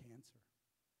from cancer.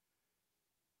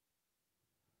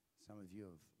 Some of you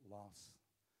have lost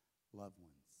loved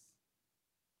ones.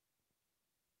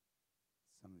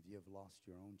 Some of you have lost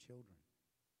your own children.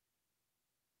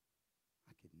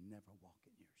 I could never walk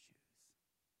in your shoes.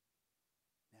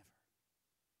 Never.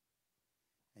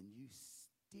 And you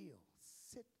still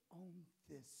sit on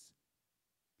this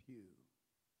pew.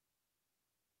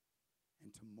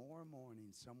 And tomorrow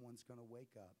morning, someone's going to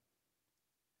wake up,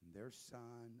 and their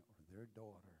son or their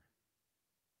daughter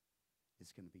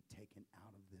is going to be taken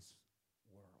out of this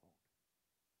world.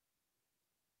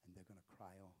 And they're going to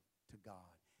cry out to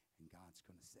God, and God's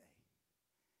going to say,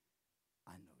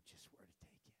 I know just where to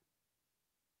take you.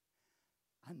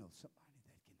 I know somebody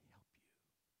that can help you.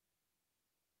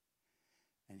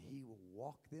 And he will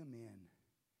walk them in,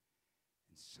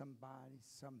 and somebody,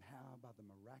 somehow, by the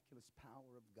miraculous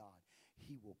power of God,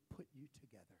 he will put you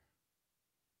together.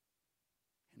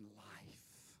 And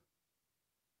life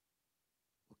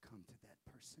will come to that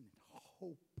person, and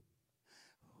hope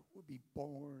will be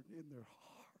born in their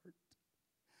heart.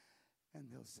 And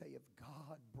they'll say, if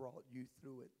God brought you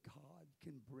through it, God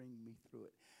can bring me through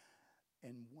it.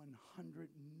 And 100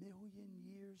 million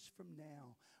years from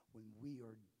now, when we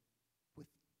are with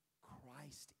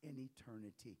Christ in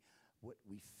eternity, what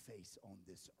we face on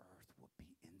this earth will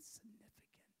be insignificant.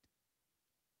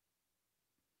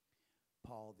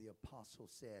 Paul the apostle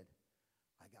said,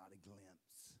 I got a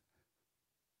glimpse.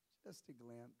 Just a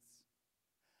glimpse.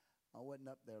 I wasn't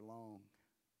up there long.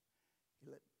 He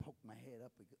poked my head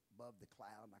up above the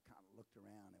cloud, and I kind of looked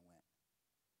around and went.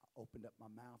 I opened up my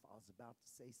mouth. I was about to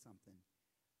say something,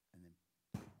 and then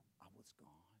I was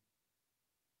gone.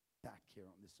 Back here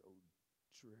on this old,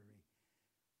 dreary,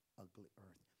 ugly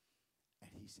earth.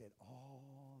 And he said,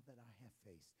 all that I have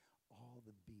faced, all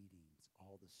the beatings,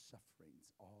 all the sufferings,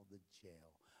 all the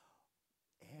jail,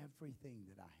 everything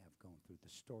that I have gone through, the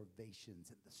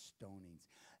starvations and the stonings,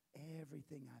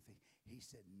 everything I faced, he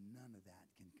said, none of that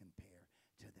can compare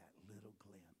to that little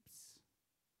glimpse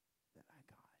that I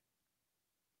got.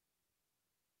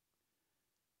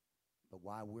 But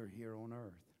while we're here on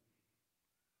earth,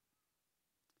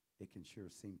 it can sure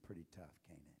seem pretty tough,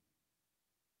 can't it?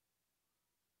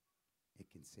 It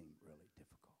can seem really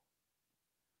difficult.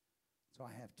 So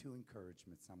I have two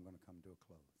encouragements. I'm going to come to a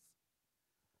close.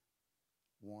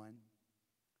 One,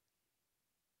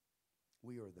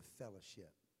 we are the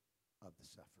fellowship of the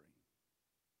suffering.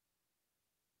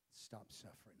 Stop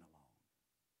suffering alone.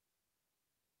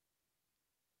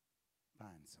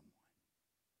 Find someone.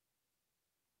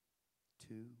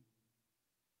 Two,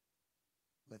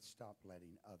 let's stop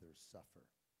letting others suffer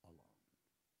alone.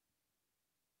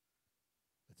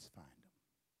 Let's find them.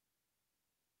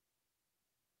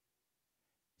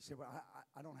 You say, well,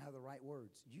 I don't have the right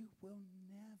words. You will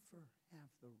never have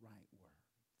the right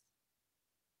words.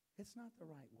 It's not the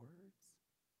right words.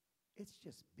 It's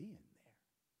just being there.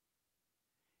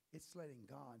 It's letting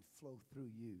God flow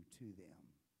through you to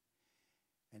them.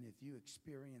 And if you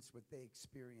experience what they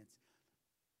experience,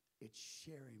 it's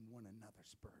sharing one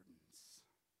another's burdens,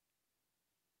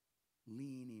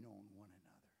 leaning on one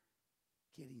another,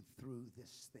 getting through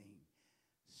this thing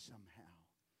somehow.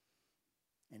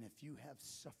 And if you have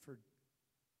suffered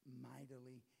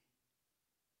mightily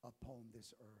upon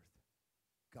this earth,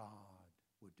 God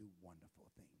will do wonderful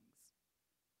things.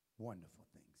 Wonderful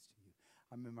things to you.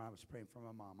 I remember I was praying for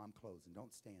my mom. I'm closing.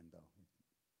 Don't stand, though.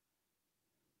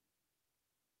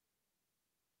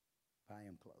 I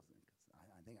am closing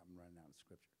because I think I'm running out of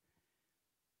scripture.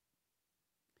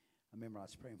 I remember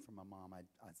I was praying for my mom.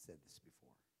 I'd said this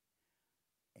before.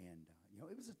 And,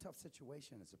 it was a tough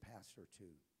situation as a pastor,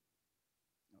 too.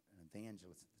 An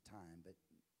evangelist at the time, but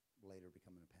later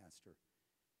becoming a pastor.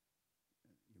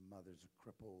 Your mother's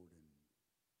crippled and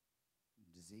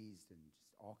diseased in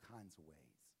just all kinds of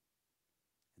ways.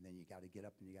 And then you got to get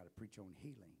up and you got to preach on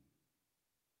healing.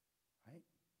 Right?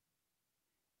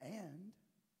 And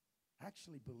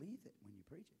actually believe it when you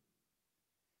preach it.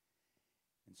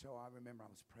 And so I remember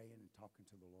I was praying and talking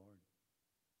to the Lord.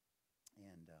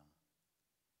 And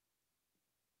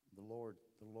the Lord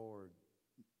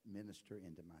ministered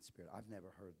into my spirit. I've never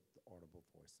heard the audible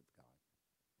voice of God.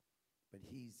 But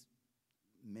he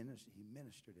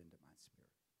ministered into my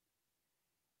spirit.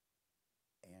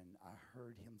 And I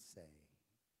heard him say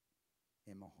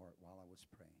in my heart while I was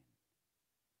praying,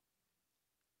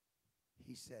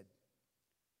 he said,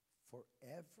 for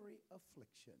every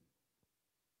affliction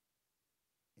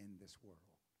in this world,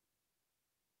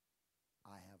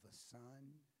 I have a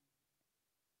son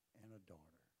and a daughter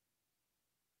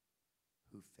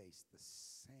who faced the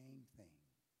same thing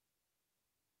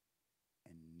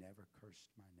and never cursed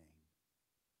my name.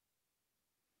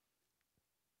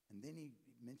 And then he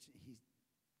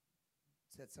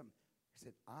said something. He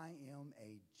said, I am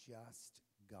a just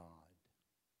God.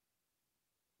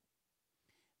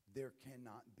 There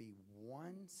cannot be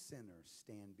one sinner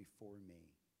stand before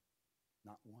me,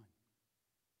 not one,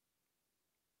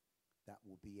 that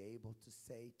will be able to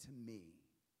say to me,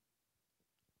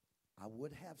 I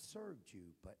would have served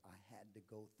you, but I had to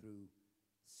go through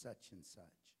such and such,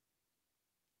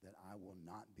 that I will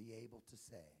not be able to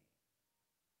say,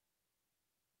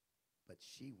 but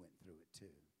she went through it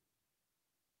too.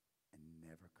 And and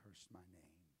never cursed my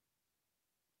name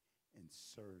and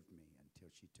served me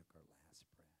until she took her last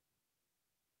breath.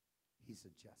 He's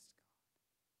a just God.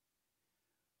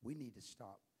 We need to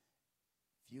stop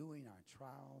viewing our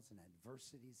trials and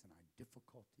adversities and our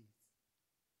difficulties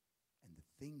and the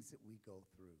things that we go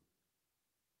through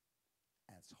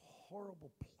as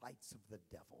horrible plights of the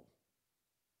devil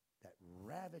that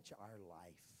ravage our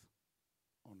life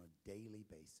on a daily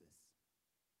basis,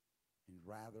 and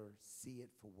rather see it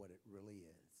for what it really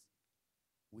is.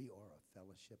 We are a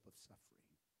fellowship of suffering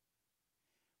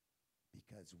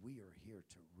because we are here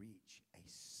to reach a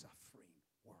suffering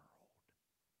world.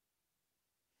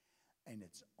 And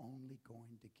it's only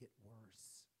going to get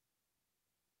worse.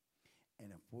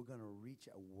 And if we're going to reach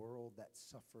a world that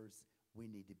suffers, we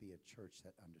need to be a church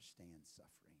that understands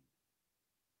suffering.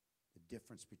 The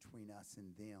difference between us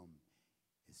and them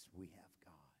is we have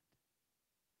God.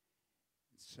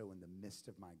 And so in the midst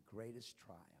of my greatest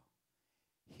trial,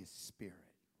 his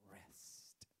Spirit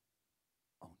rests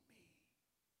on me.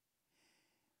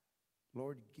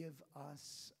 Lord, give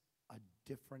us a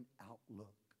different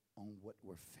outlook on what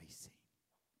we're facing.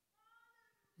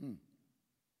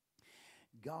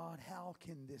 God, how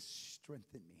can this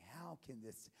strengthen me? How can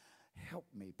this help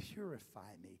me,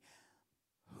 purify me?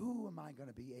 Who am I going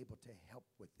to be able to help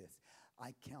with this?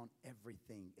 I count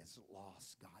everything as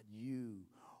lost, God. You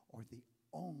are the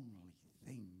only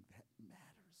thing that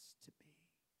matters to me.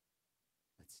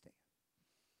 Let's stand.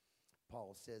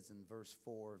 Paul says in verse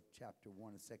 4 of chapter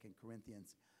 1 of 2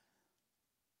 Corinthians,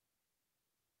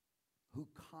 who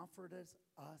comforted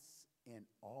us in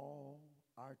all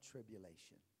our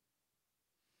tribulation,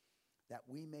 that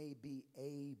we may be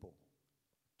able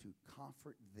to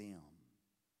comfort them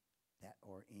that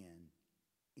are in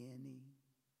any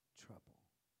trouble.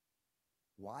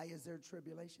 Why is there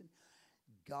tribulation?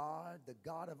 God, the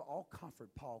God of all comfort,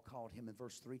 Paul called him in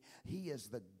verse 3. He is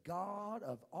the God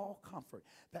of all comfort,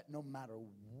 that no matter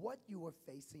what you are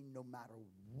facing, no matter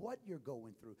what you're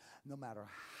going through, no matter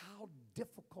how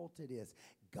difficult it is,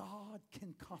 God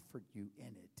can comfort you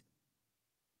in it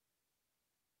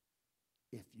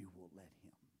if you will let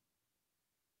him.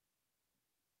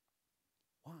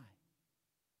 Why?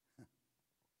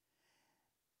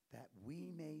 That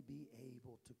we may be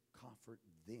able to comfort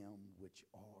them which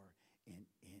are in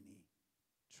any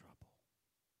trouble.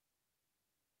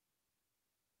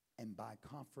 And by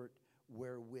comfort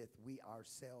wherewith we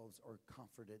ourselves are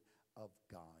comforted of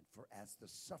God. For as the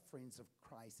sufferings of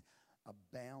Christ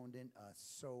abound in us,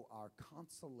 so our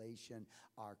consolation,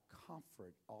 our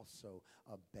comfort also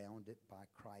abounded by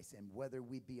Christ. And whether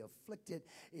we be afflicted,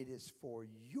 it is for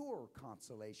your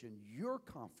consolation, your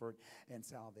comfort, and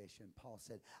salvation. Paul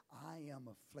said, I am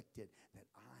afflicted that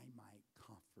I might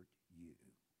comfort you.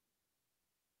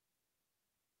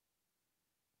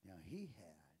 Now, he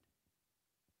had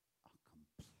a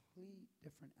complete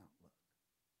different outlook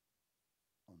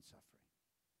on suffering.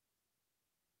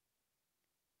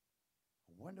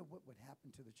 I wonder what would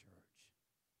happen to the church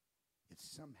if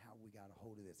somehow we got a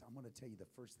hold of this. I'm going to tell you the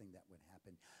first thing that would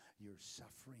happen. Your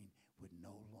suffering would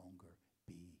no longer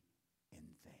be in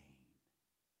vain.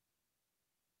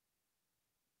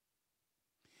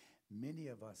 Many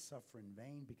of us suffer in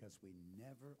vain because we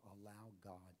never allow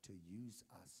God to use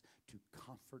us to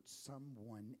comfort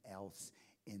someone else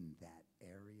in that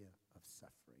area of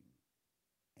suffering.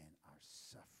 And our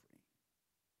suffering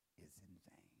is in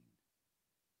vain.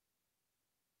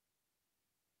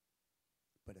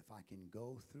 But if I can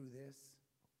go through this,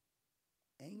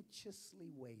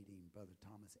 anxiously waiting, Brother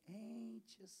Thomas,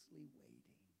 anxiously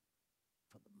waiting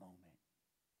for the moment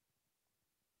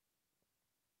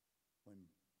when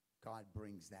God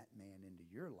brings that man into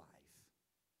your life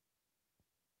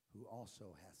who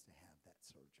also has to have that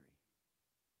surgery.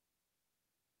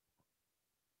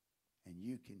 And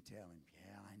you can tell him,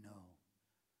 yeah, I know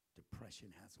depression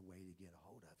has a way to get a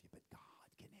hold of you, but God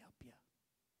can help you.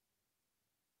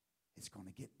 It's going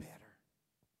to get better.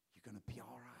 You're going to be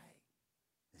all right.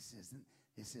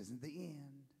 This isn't the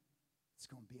end. It's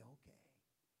going to be okay.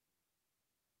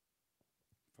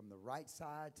 From the right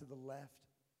side to the left,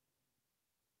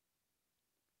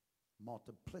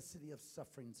 multiplicity of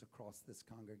sufferings across this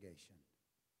congregation.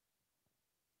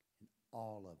 And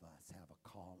all of us have a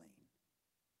calling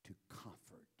to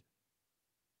comfort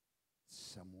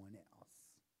someone else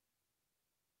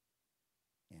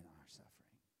in our suffering.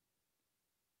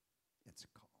 It's a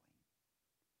calling.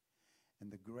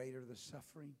 And the greater the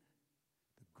suffering,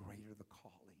 the greater the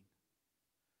calling.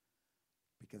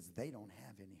 Because they don't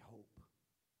have any hope.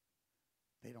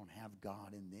 They don't have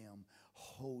God in them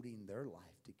holding their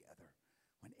life together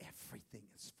when everything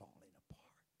is falling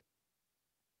apart.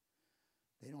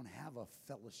 They don't have a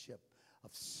fellowship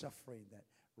of suffering that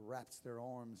wraps their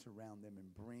arms around them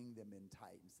and bring them in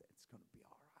tight and say, it's going to be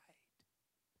all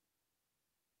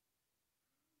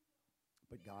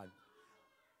right.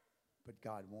 But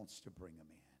God wants to bring them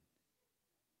in.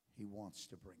 He wants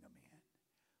to bring them in.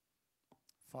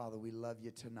 Father, we love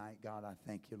you tonight. God, I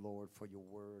thank you, Lord, for your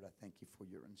word. I thank you for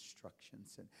your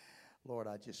instructions. And Lord,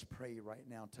 I just pray right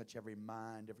now, touch every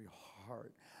mind, every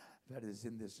heart that is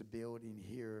in this building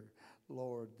here,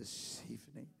 Lord, this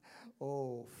evening.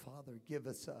 Oh, Father, give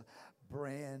us a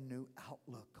brand new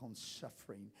outlook on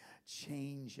suffering.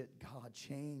 Change it, God.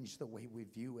 Change the way we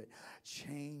view it.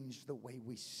 Change the way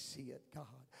we see it, God.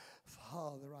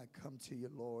 Father, I come to you,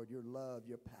 Lord, your love,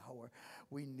 your power.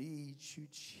 We need you,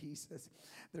 Jesus.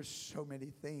 There's so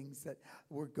many things that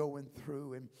we're going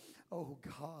through. And, oh,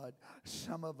 God,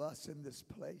 some of us in this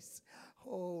place,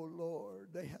 oh,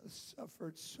 Lord, they have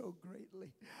suffered so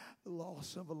greatly. The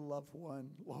loss of a loved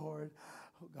one, Lord.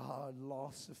 Oh, God,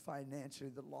 loss of financially,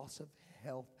 the loss of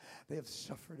health. They have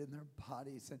suffered in their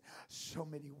bodies in so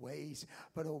many ways.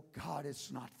 But, oh, God,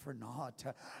 it's not for naught.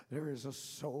 There is a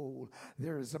soul.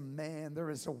 There is a man.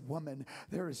 There is a woman.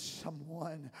 There is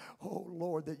someone, oh,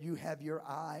 Lord, that you have your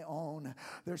eye on.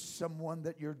 There's someone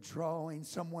that you're drawing,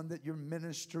 someone that you're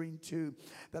ministering to,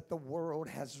 that the world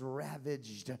has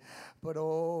ravaged. But,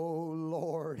 oh,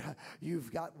 Lord,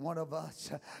 you've got one of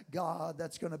us, God,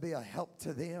 that's going to be a help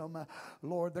to them.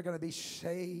 Lord, they're going to be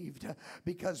saved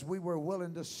because we were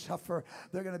willing to suffer.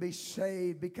 They're going to be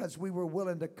saved because we were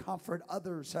willing to comfort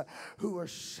others who are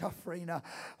suffering.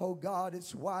 Oh, God,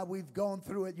 it's why we've gone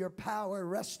through it. Your power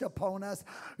rest upon us.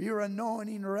 Your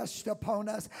anointing rest upon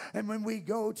us. And when we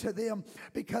go to them,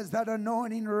 because that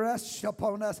anointing rests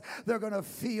upon us, they're going to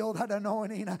feel that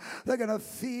anointing. They're going to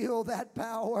feel that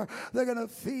power. They're going to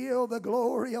feel the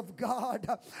glory of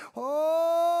God.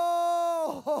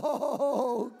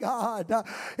 Oh, God,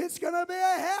 it's going to be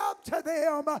a help to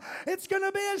them. It's going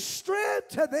to be a strength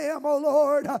to them, oh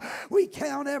Lord. We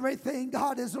count everything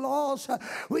God has lost.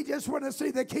 We just want to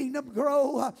see the kingdom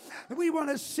grow. We want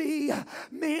to see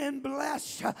men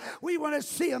blessed. We want to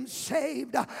see them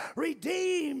saved,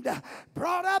 redeemed,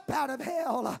 brought up out of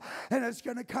hell. And it's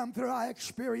going to come through our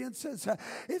experiences.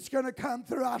 It's going to come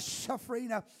through our suffering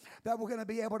that we're going to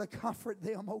be able to comfort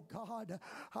them. Oh God,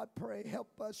 I pray,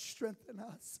 help us, strengthen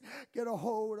us, get a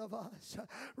hold of us,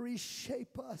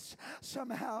 reshape us,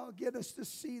 somehow get us to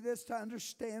see this, to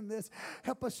understand this.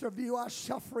 Help us to view our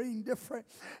suffering different.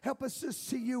 Help us to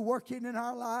see you working in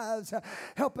our lives.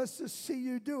 Help us to see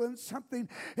you doing something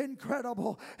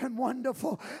incredible and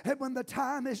wonderful. And when the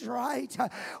time is right,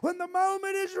 when the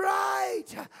moment is right,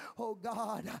 oh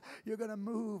God, you're going to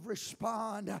move,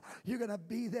 respond. You're going to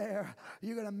be there.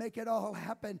 You're going to make it all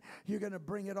happen. You're going to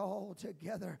bring it all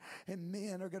together. And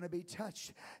men are going to be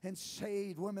touched and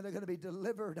saved. Women are going to be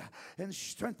delivered and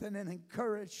strengthened and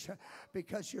encouraged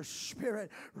because your spirit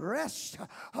rests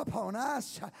upon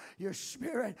us. Your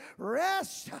spirit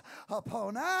rests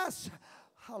upon us.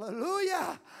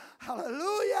 Hallelujah.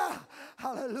 Hallelujah.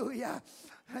 Hallelujah.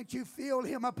 Can't you feel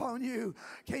him upon you?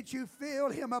 Can't you feel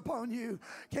him upon you?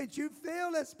 Can't you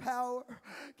feel his power?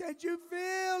 Can't you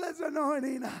feel his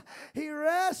anointing? He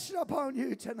rests upon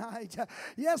you tonight.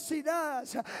 Yes, he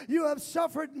does. You have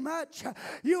suffered much.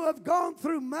 You have gone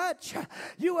through much.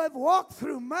 You have walked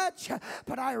through much.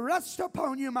 But I rest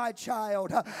upon you, my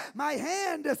child. My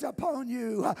hand is upon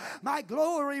you. My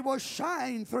glory will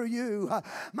shine through you.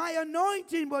 My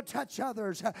anointing will touch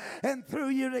others. And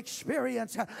through your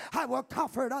experience, I will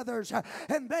comfort others,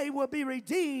 and they will be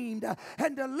redeemed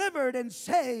and delivered and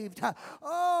saved.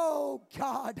 Oh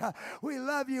God, we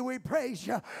love you, we praise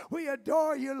you, we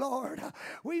adore you, Lord.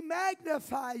 We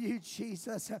magnify you,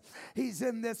 Jesus. He's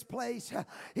in this place.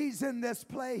 He's in this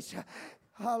place.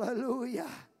 Hallelujah.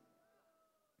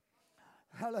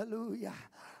 Hallelujah.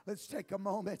 Let's take a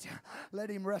moment. Let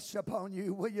him rest upon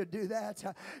you. Will you do that?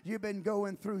 You've been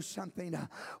going through something.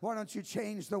 Why don't you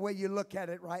change the way you look at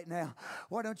it right now?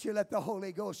 Why don't you let the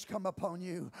Holy Ghost come upon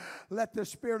you? Let the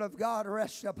Spirit of God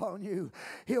rest upon you.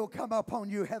 He'll come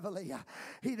upon you heavily.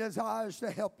 He desires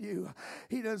to help you.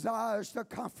 He desires to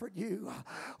comfort you.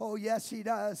 Oh, yes, he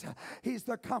does. He's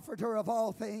the comforter of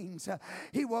all things.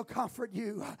 He will comfort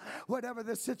you. Whatever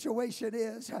the situation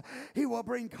is, he will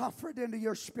bring comfort into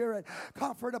your spirit.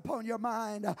 Comfort upon your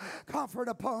mind, comfort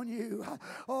upon you.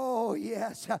 Oh,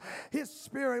 yes, his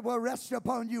spirit will rest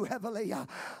upon you heavily.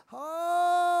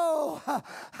 Oh,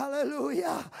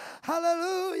 hallelujah,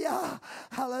 hallelujah,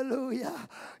 hallelujah.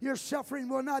 Your suffering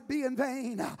will not be in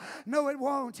vain. No, it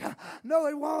won't. No,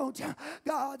 it won't.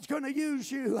 God's going to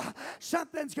use you.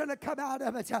 Something's going to come out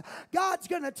of it. God's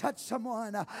going to touch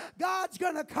someone. God's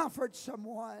going to comfort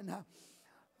someone.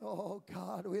 Oh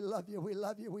God, we love you, we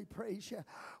love you, we praise you,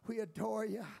 we adore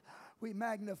you, we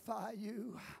magnify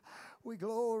you, we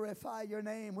glorify your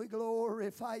name, we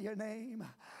glorify your name,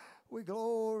 we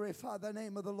glorify the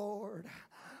name of the Lord,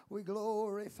 we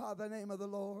glorify the name of the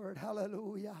Lord.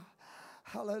 Hallelujah,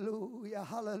 hallelujah,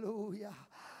 hallelujah.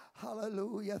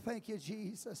 Hallelujah. Thank you,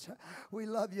 Jesus. We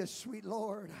love you, sweet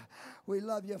Lord. We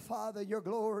love you, Father. You're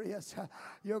glorious.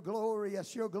 You're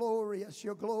glorious. You're glorious.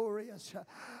 You're glorious.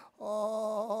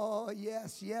 Oh,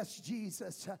 yes, yes,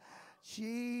 Jesus.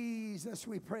 Jesus,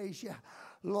 we praise you.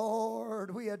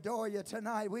 Lord, we adore you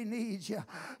tonight. We need you.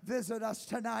 Visit us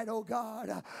tonight, oh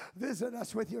God. Visit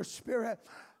us with your Spirit.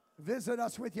 Visit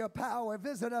us with your power.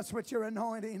 Visit us with your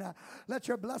anointing. Let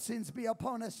your blessings be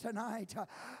upon us tonight.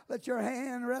 Let your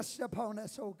hand rest upon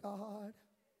us, oh God.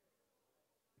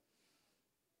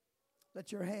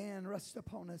 Let your hand rest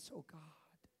upon us, oh God.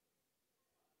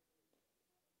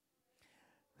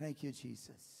 Thank you,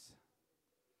 Jesus.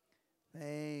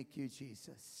 Thank you,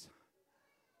 Jesus.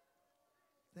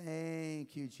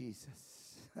 Thank you,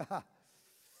 Jesus.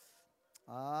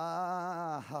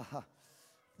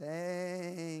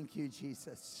 Thank you,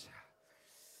 Jesus.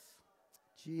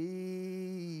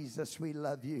 Jesus, we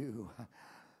love you.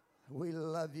 We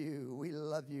love you. We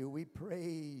love you. We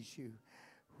praise you.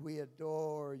 We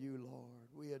adore you, Lord.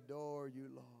 We adore you,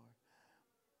 Lord.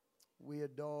 We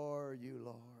adore you,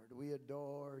 Lord. We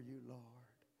adore you, Lord.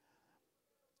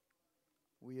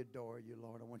 We adore you,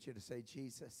 Lord. I want you to say,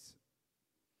 Jesus,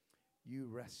 you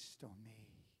rest on me.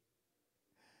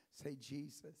 Say,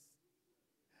 Jesus,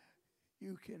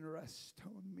 you can rest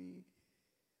on me.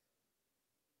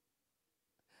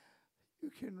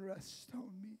 You can rest on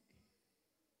me.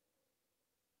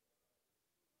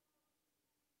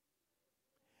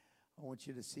 I want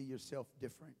you to see yourself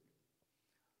different.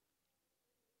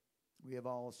 We have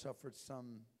all suffered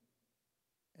some,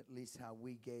 at least how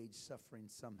we gauge suffering.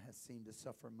 Some has seemed to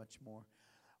suffer much more.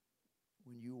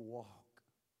 When you walk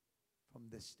from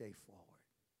this day forward,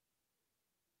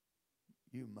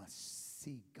 you must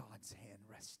see God's hand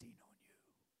resting on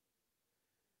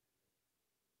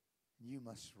you. You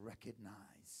must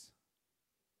recognize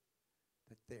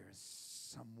that there is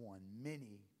someone,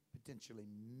 many, potentially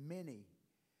many,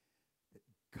 that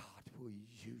God will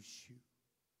use you.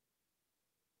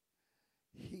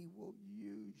 He will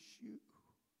use you.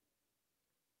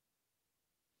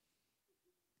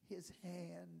 His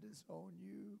hand is on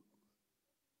you.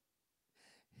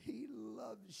 He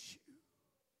loves you.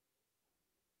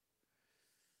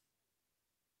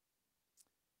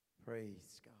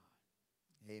 Praise God.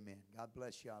 Amen. God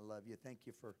bless you. I love you. Thank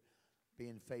you for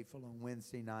being faithful on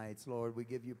Wednesday nights, Lord. We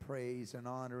give you praise and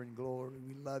honor and glory.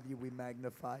 We love you. We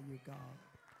magnify you, God.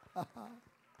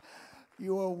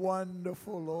 You are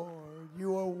wonderful, Lord.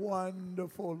 You are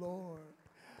wonderful, Lord.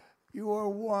 You are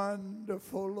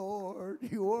wonderful, Lord.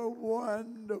 You are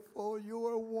wonderful. You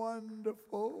are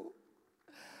wonderful.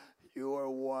 You are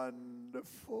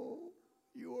wonderful.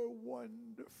 You are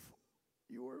wonderful.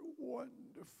 You are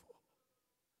wonderful.